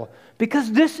temple?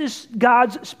 Because this is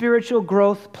God's spiritual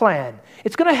growth plan.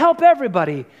 It's going to help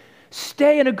everybody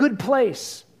stay in a good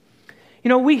place. You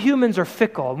know, we humans are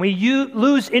fickle, and we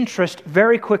lose interest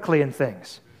very quickly in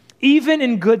things, even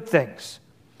in good things.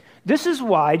 This is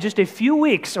why just a few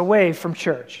weeks away from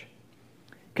church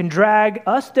can drag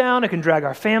us down, it can drag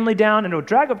our family down, and it will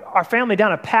drag our family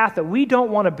down a path that we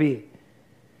don't want to be.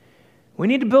 We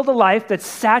need to build a life that's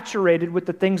saturated with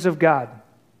the things of God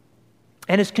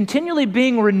and is continually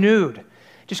being renewed.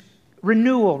 Just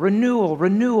renewal.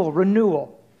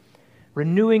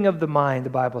 Renewing of the mind,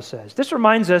 the Bible says. This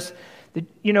reminds us that,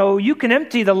 you can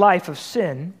empty the life of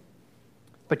sin,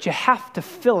 but you have to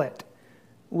fill it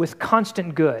with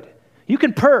constant good. You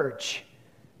can purge,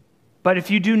 but if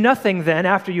you do nothing then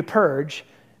after you purge,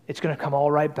 it's going to come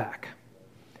all right back.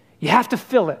 You have to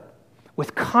fill it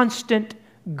with constant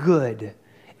good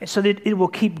so that it will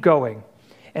keep going.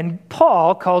 And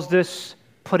Paul calls this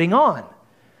putting on.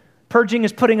 Purging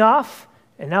is putting off,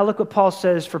 and now look what Paul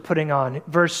says for putting on.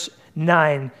 Verse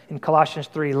 9 in Colossians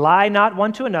 3, lie not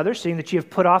one to another, seeing that you have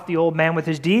put off the old man with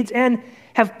his deeds and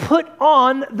have put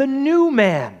on the new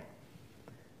man.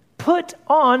 Put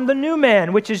on the new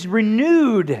man, which is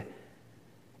renewed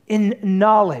in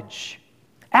knowledge,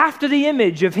 after the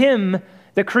image of him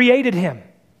that created him.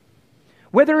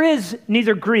 Where there is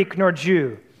neither Greek nor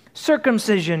Jew,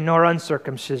 circumcision nor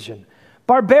uncircumcision,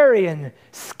 barbarian,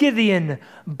 Scythian,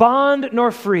 bond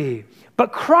nor free,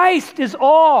 but Christ is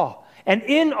all and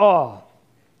in all.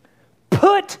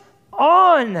 Put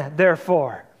on,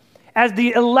 therefore, as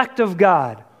the elect of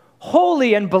God,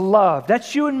 holy and beloved,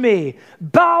 that's you and me,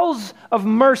 bowels of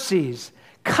mercies,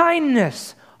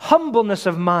 kindness, humbleness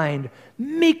of mind,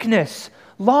 meekness,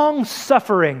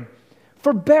 long-suffering,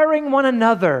 forbearing one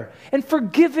another, and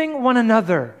forgiving one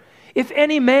another. If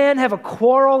any man have a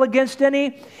quarrel against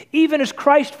any, even as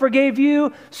Christ forgave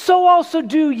you, so also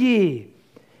do ye.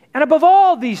 And above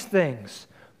all these things,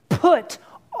 put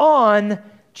on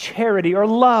charity or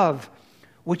love,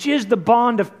 which is the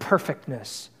bond of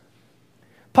perfectness.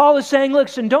 Paul is saying,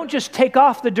 listen, don't just take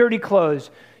off the dirty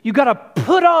clothes. You got to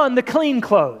put on the clean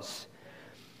clothes.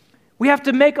 We have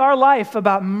to make our life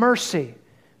about mercy,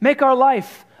 make our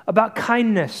life about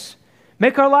kindness,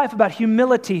 make our life about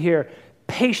humility here,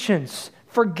 patience,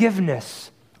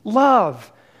 forgiveness,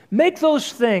 love. Make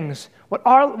those things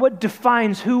what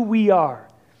defines who we are.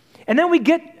 And then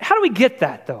how do we get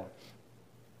that though?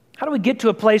 How do we get to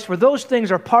a place where those things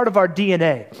are part of our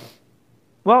DNA?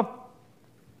 Well,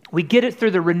 we get it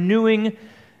through the renewing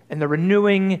and the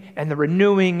renewing and the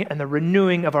renewing and the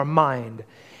renewing of our mind.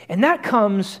 And that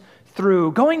comes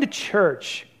through going to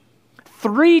church,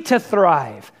 3 to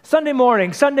thrive, Sunday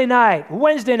morning, Sunday night,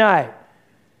 Wednesday night,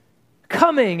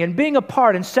 coming and being a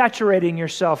part and saturating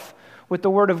yourself with the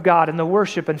Word of God and the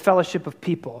worship and fellowship of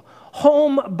people,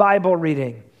 home Bible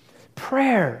reading,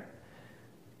 prayer,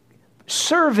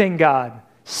 serving God,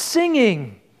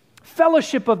 singing,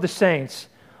 fellowship of the saints.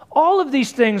 All of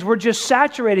these things, we're just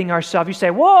saturating ourselves. You say,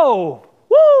 whoa,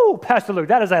 woo, Pastor Luke,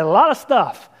 that is a lot of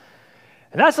stuff.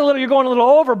 And you're going a little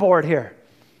overboard here.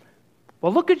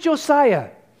 Well, look at Josiah.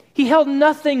 He held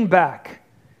nothing back.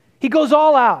 He goes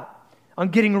all out on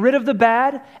getting rid of the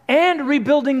bad and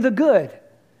rebuilding the good.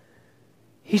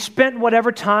 He spent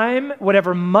whatever time,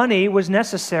 whatever money was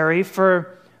necessary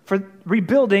for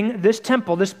rebuilding this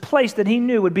temple, this place that he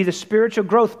knew would be the spiritual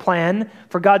growth plan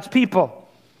for God's people.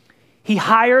 He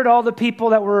hired all the people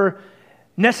that were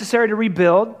necessary to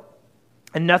rebuild,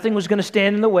 and nothing was going to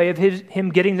stand in the way of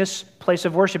him getting this place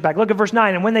of worship back. Look at verse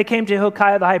 9. And when they came to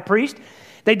Hilkiah the high priest,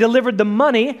 they delivered the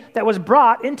money that was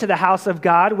brought into the house of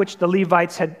God, which the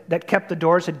Levites that kept the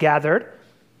doors had gathered,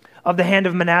 of the hand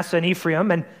of Manasseh and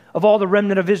Ephraim, and of all the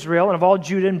remnant of Israel, and of all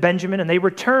Judah and Benjamin, and they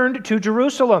returned to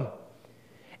Jerusalem.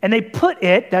 And they put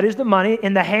it, that is the money,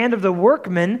 in the hand of the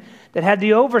workmen that had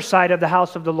the oversight of the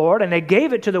house of the Lord, and they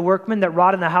gave it to the workmen that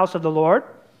wrought in the house of the Lord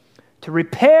to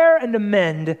repair and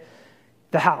amend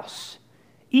the house.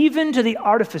 Even to the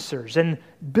artificers and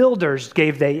builders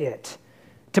gave they it,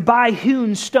 to buy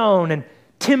hewn stone and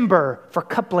timber for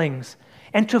couplings,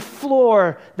 and to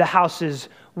floor the houses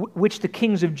which the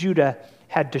kings of Judah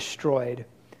had destroyed.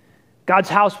 God's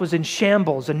house was in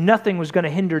shambles, and nothing was going to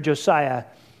hinder Josiah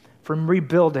from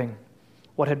rebuilding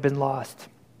what had been lost.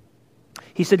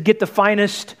 He said, get the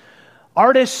finest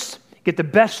artists, get the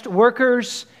best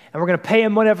workers, and we're going to pay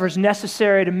them whatever is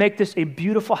necessary to make this a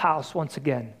beautiful house once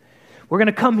again. We're going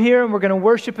to come here and we're going to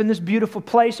worship in this beautiful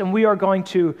place, and we are going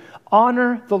to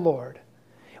honor the Lord.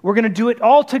 We're going to do it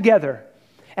all together,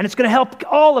 and it's going to help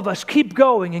all of us keep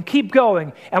going,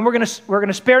 and we're going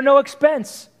to spare no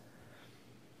expense.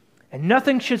 And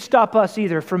nothing should stop us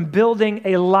either from building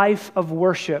a life of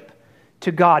worship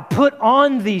to God. Put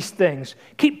on these things.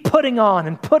 Keep putting on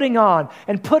and putting on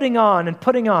and putting on and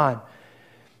putting on.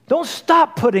 Don't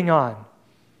stop putting on.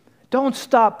 Don't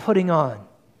stop putting on.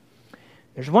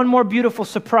 There's one more beautiful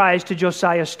surprise to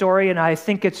Josiah's story, and I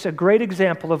think it's a great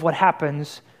example of what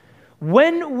happens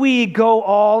when we go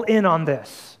all in on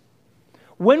this.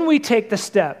 When we take the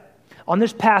step on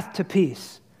this path to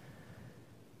peace.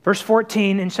 Verse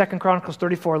 14 in 2 Chronicles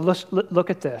 34,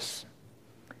 look at this.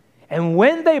 And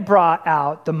when they brought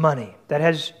out the money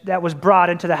that was brought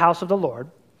into the house of the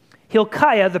Lord,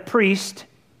 Hilkiah the priest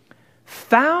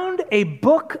found a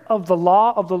book of the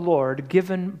law of the Lord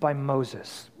given by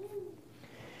Moses.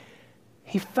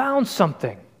 He found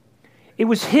something. It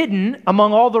was hidden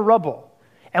among all the rubble.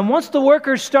 And once the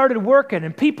workers started working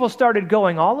and people started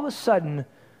going, all of a sudden,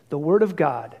 the word of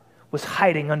God was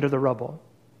hiding under the rubble.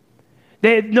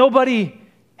 Nobody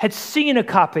had seen a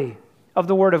copy of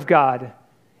the word of God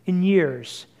in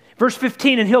years. Verse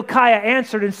 15, and Hilkiah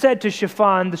answered and said to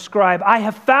Shaphan the scribe, I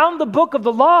have found the book of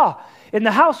the law in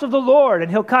the house of the Lord. And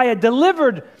Hilkiah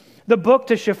delivered the book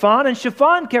to Shaphan, and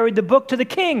Shaphan carried the book to the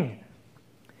king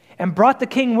and brought the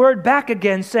king word back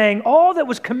again, saying, all that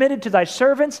was committed to thy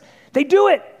servants, they do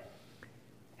it.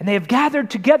 And they have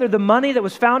gathered together the money that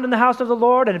was found in the house of the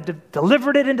Lord and have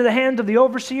delivered it into the hands of the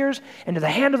overseers and to the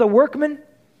hand of the workmen.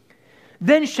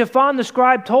 Then Shaphan the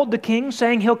scribe told the king,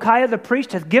 saying, Hilkiah the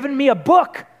priest hath given me a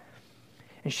book.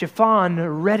 And Shaphan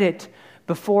read it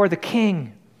before the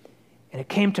king. And it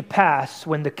came to pass,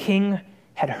 when the king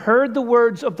had heard the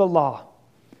words of the law,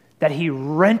 that he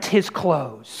rent his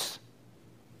clothes.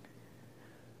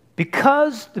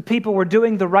 Because the people were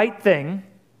doing the right thing,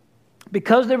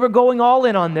 because they were going all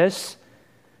in on this,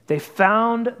 they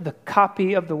found the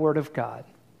copy of the Word of God.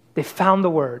 They found the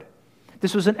Word.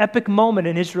 This was an epic moment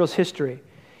in Israel's history.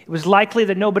 It was likely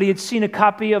that nobody had seen a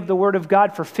copy of the Word of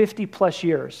God for 50 plus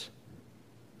years.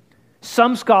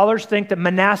 Some scholars think that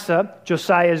Manasseh,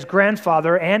 Josiah's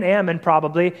grandfather, and Ammon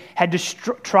probably, had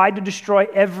tried to destroy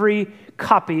every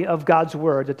copy of God's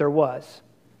Word that there was.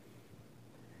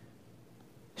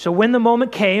 So when the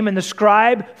moment came and the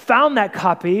scribe found that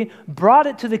copy, brought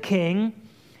it to the king,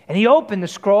 and he opened the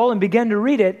scroll and began to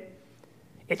read it,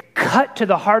 it cut to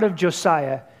the heart of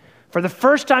Josiah. For the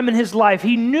first time in his life,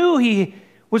 he knew he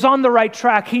was on the right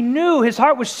track. He knew his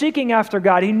heart was seeking after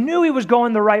God. He knew he was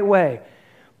going the right way.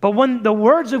 But when the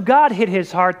words of God hit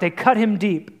his heart, they cut him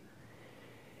deep.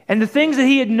 And the things that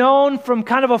he had known from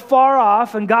kind of afar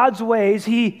off in God's ways,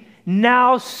 he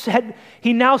now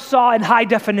saw in high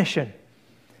definition.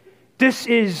 This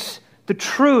is the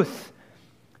truth.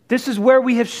 This is where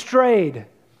we have strayed.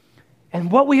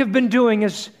 And what we have been doing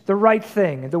is the right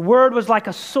thing. The word was like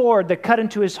a sword that cut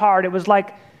into his heart. It was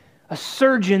like a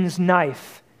surgeon's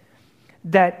knife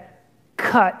that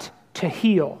cut to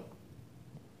heal.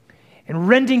 And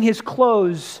rending his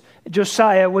clothes,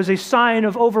 Josiah, was a sign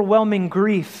of overwhelming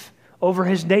grief over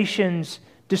his nation's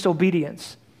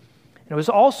disobedience. And it was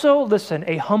also, listen,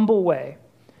 a humble way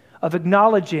of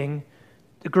acknowledging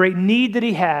the great need that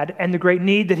he had and the great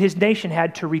need that his nation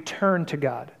had to return to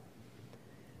God.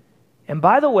 And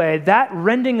by the way, that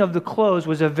rending of the clothes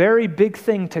was a very big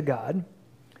thing to God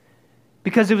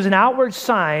because it was an outward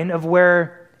sign of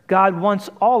where God wants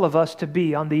all of us to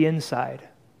be on the inside.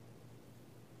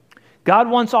 God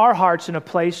wants our hearts in a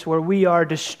place where we are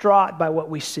distraught by what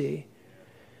we see.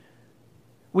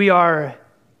 We are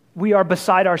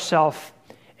beside ourselves,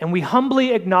 and we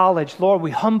humbly acknowledge, Lord,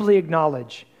 we humbly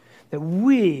acknowledge that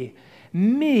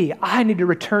I need to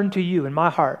return to you in my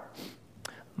heart.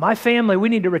 My family, we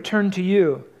need to return to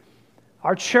you.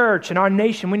 Our church and our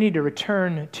nation, we need to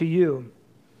return to you.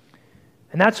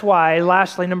 And that's why,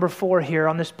 lastly, number 4 here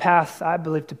on this path, I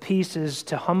believe, to peace is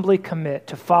to humbly commit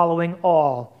to following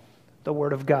all the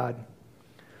Word of God.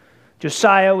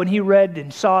 Josiah, when he read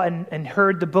and saw and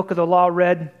heard the book of the law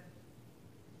read,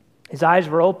 his eyes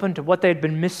were open to what they had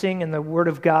been missing in the Word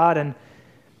of God.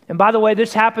 And by the way,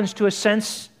 this happens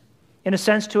in a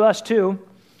sense to us too.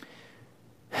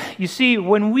 You see,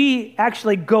 when we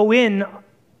actually go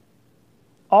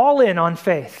all in on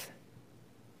faith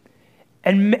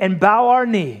and bow our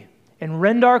knee and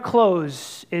rend our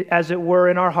clothes, as it were,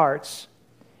 in our hearts,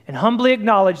 and humbly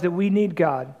acknowledge that we need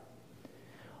God,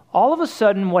 all of a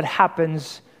sudden what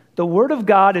happens, the Word of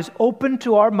God is open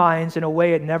to our minds in a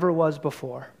way it never was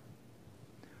before.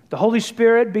 The Holy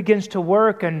Spirit begins to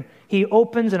work, and He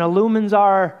opens and illumines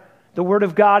the Word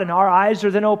of God, and our eyes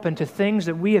are then open to things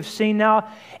that we have seen now.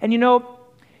 And you know,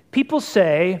 people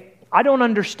say, I don't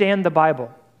understand the Bible.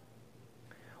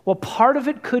 Well, part of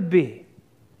it could be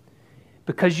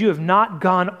because you have not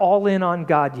gone all in on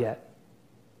God yet.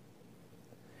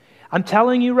 I'm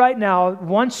telling you right now,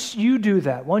 once you do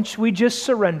that, once we just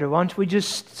surrender, once we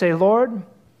just say, Lord,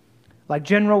 like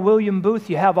General William Booth,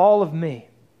 you have all of me.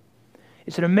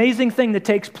 It's an amazing thing that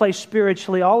takes place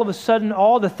spiritually. All of a sudden,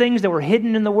 all the things that were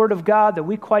hidden in the Word of God that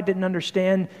we quite didn't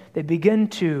understand, they begin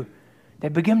to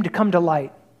come to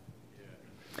light.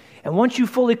 And once you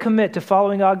fully commit to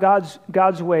following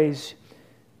God's ways,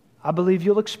 I believe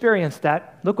you'll experience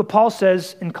that. Look what Paul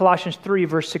says in Colossians 3,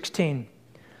 verse 16.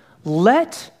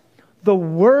 Let the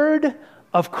word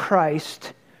of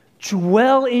Christ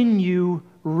dwell in you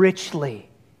richly,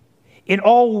 in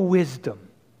all wisdom.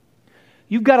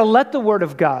 You've got to let the Word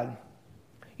of God,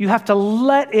 you have to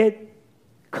let it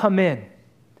come in.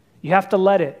 You have to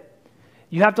let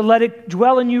it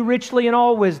dwell in you richly in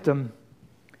all wisdom.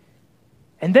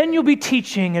 And then you'll be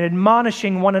teaching and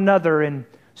admonishing one another in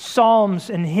psalms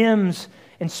and hymns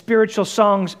and spiritual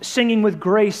songs, singing with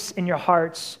grace in your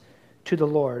hearts to the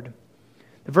Lord.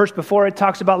 The verse before it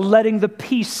talks about letting the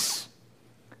peace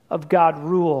of God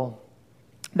rule.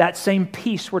 That same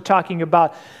peace we're talking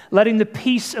about, letting the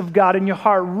peace of God in your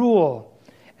heart rule,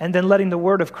 and then letting the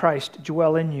Word of Christ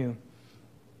dwell in you.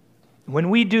 When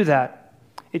we do that,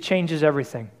 it changes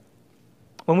everything.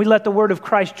 When we let the Word of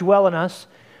Christ dwell in us,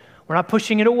 we're not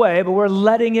pushing it away, but we're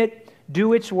letting it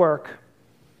do its work.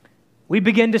 We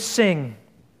begin to sing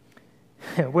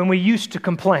when we used to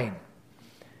complain.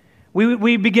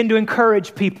 We begin to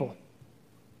encourage people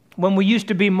when we used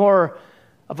to be more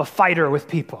of a fighter with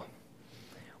people.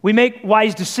 We make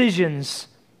wise decisions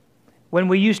when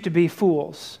we used to be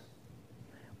fools.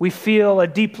 we feel a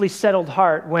deeply settled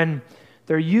heart when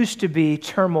there used to be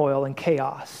turmoil and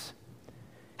chaos?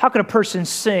 How could a person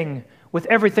sing with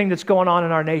everything that's going on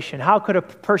in our nation? How could a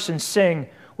person sing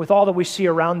with all that we see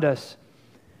around us?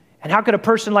 And how could a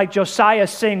person like Josiah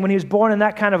sing when he was born in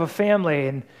that kind of a family?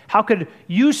 And how could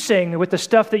you sing with the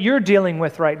stuff that you're dealing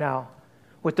with right now?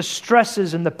 With the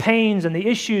stresses and the pains and the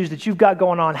issues that you've got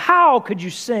going on? How could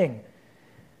you sing?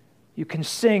 You can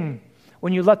sing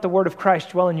when you let the word of Christ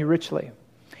dwell in you richly.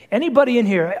 Anybody in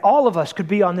here, all of us could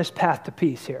be on this path to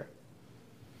peace here.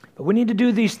 But we need to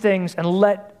do these things and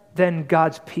let then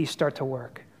God's peace start to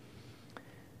work.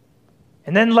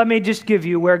 And then let me just give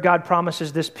you where God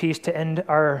promises this peace to end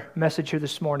our message here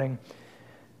this morning.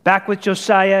 Back with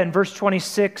Josiah in verse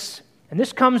 26, and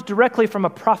this comes directly from a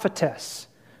prophetess,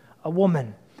 a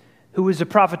woman who was a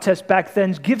prophetess back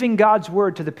then, giving God's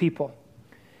word to the people.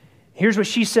 Here's what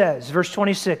she says, verse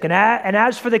 26, and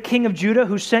as for the king of Judah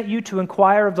who sent you to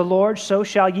inquire of the Lord, so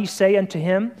shall ye say unto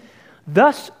him,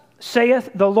 thus saith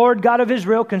the Lord God of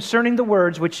Israel concerning the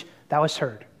words which thou hast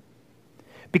heard.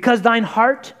 Because thine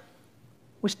heart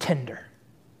was tender.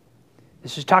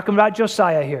 This is talking about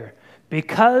Josiah here.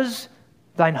 Because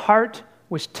thine heart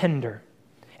was tender,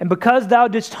 and because thou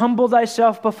didst humble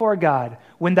thyself before God,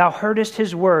 when thou heardest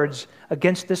his words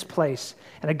against this place,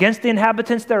 and against the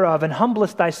inhabitants thereof, and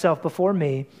humblest thyself before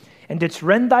me, and didst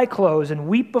rend thy clothes, and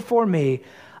weep before me,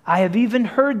 I have even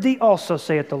heard thee also,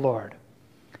 saith the Lord.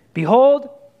 Behold,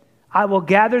 I will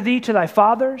gather thee to thy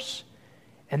fathers,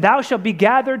 and thou shalt be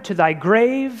gathered to thy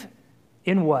grave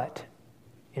in what?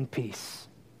 In peace.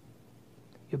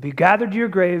 You'll be gathered to your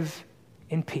grave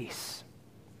in peace.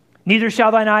 Neither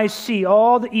shall thine eyes see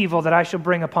all the evil that I shall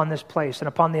bring upon this place and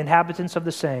upon the inhabitants of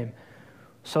the same.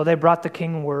 So they brought the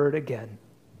king word again.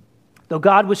 Though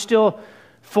God was still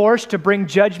forced to bring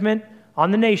judgment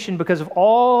on the nation because of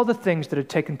all the things that had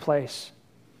taken place.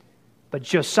 But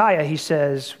Josiah, he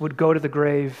says, would go to the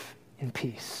grave in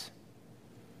peace.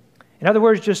 In other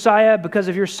words, Josiah, because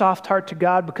of your soft heart to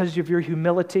God, because of your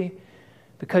humility,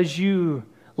 because you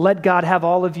let God have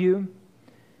all of you,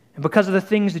 and because of the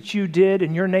things that you did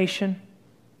in your nation,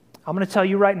 I'm going to tell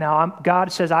you right now, God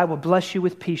says, I will bless you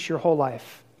with peace your whole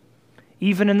life,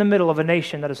 even in the middle of a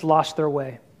nation that has lost their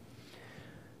way.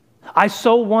 I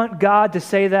so want God to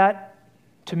say that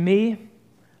to me.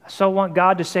 I so want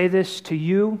God to say this to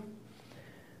you.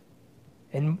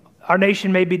 And our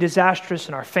nation may be disastrous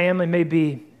and our family may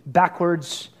be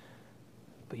backwards,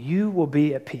 but you will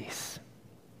be at peace.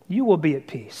 You will be at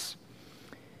peace.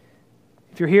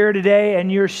 If you're here today and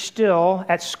you're still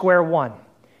at square one,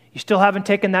 you still haven't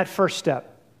taken that first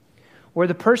step, where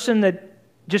the person that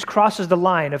just crosses the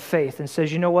line of faith and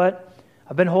says, you know what,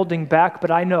 I've been holding back,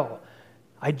 but I know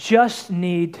I just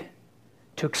need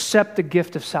to accept the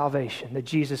gift of salvation that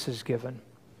Jesus has given.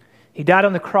 He died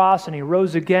on the cross and he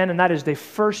rose again, and that is the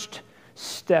first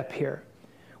step here.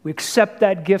 We accept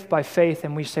that gift by faith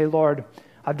and we say, Lord,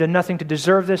 I've done nothing to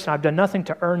deserve this and I've done nothing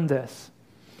to earn this,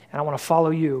 and I want to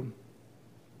follow you.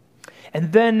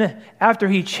 And then after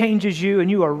he changes you and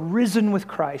you are risen with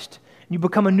Christ, and you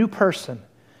become a new person,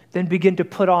 then begin to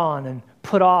put on and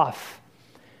put off,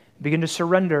 begin to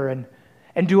surrender and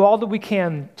do all that we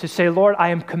can to say, Lord, I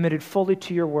am committed fully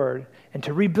to your word and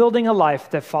to rebuilding a life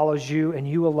that follows you and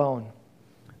you alone.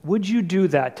 Would you do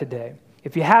that today?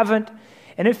 If you haven't,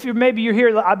 and if maybe you're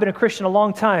here, I've been a Christian a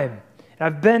long time, and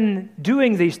I've been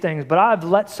doing these things, but I've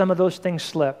let some of those things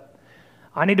slip.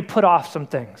 I need to put off some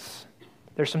things.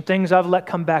 There's some things I've let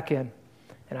come back in,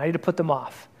 and I need to put them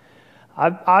off.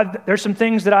 There's some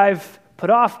things that I've put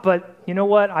off, but you know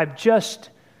what? I've just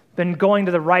been going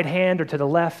to the right hand or to the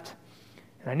left,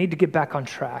 and I need to get back on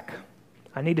track.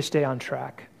 I need to stay on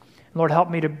track. And Lord, help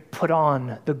me to put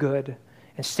on the good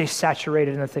and stay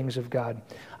saturated in the things of God.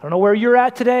 I don't know where you're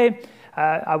at today.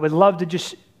 I would love to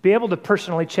just be able to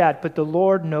personally chat, but the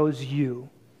Lord knows you.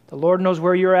 The Lord knows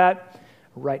where you're at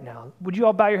right now. Would you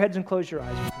all bow your heads and close your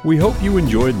eyes? We hope you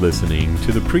enjoyed listening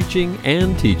to the preaching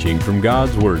and teaching from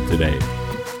God's Word today.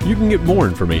 You can get more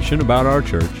information about our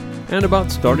church and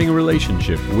about starting a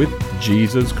relationship with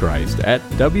Jesus Christ at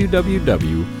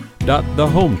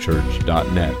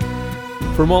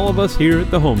www.thehomechurch.net. From all of us here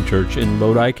at the Home Church in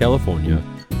Lodi, California,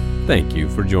 thank you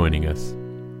for joining us.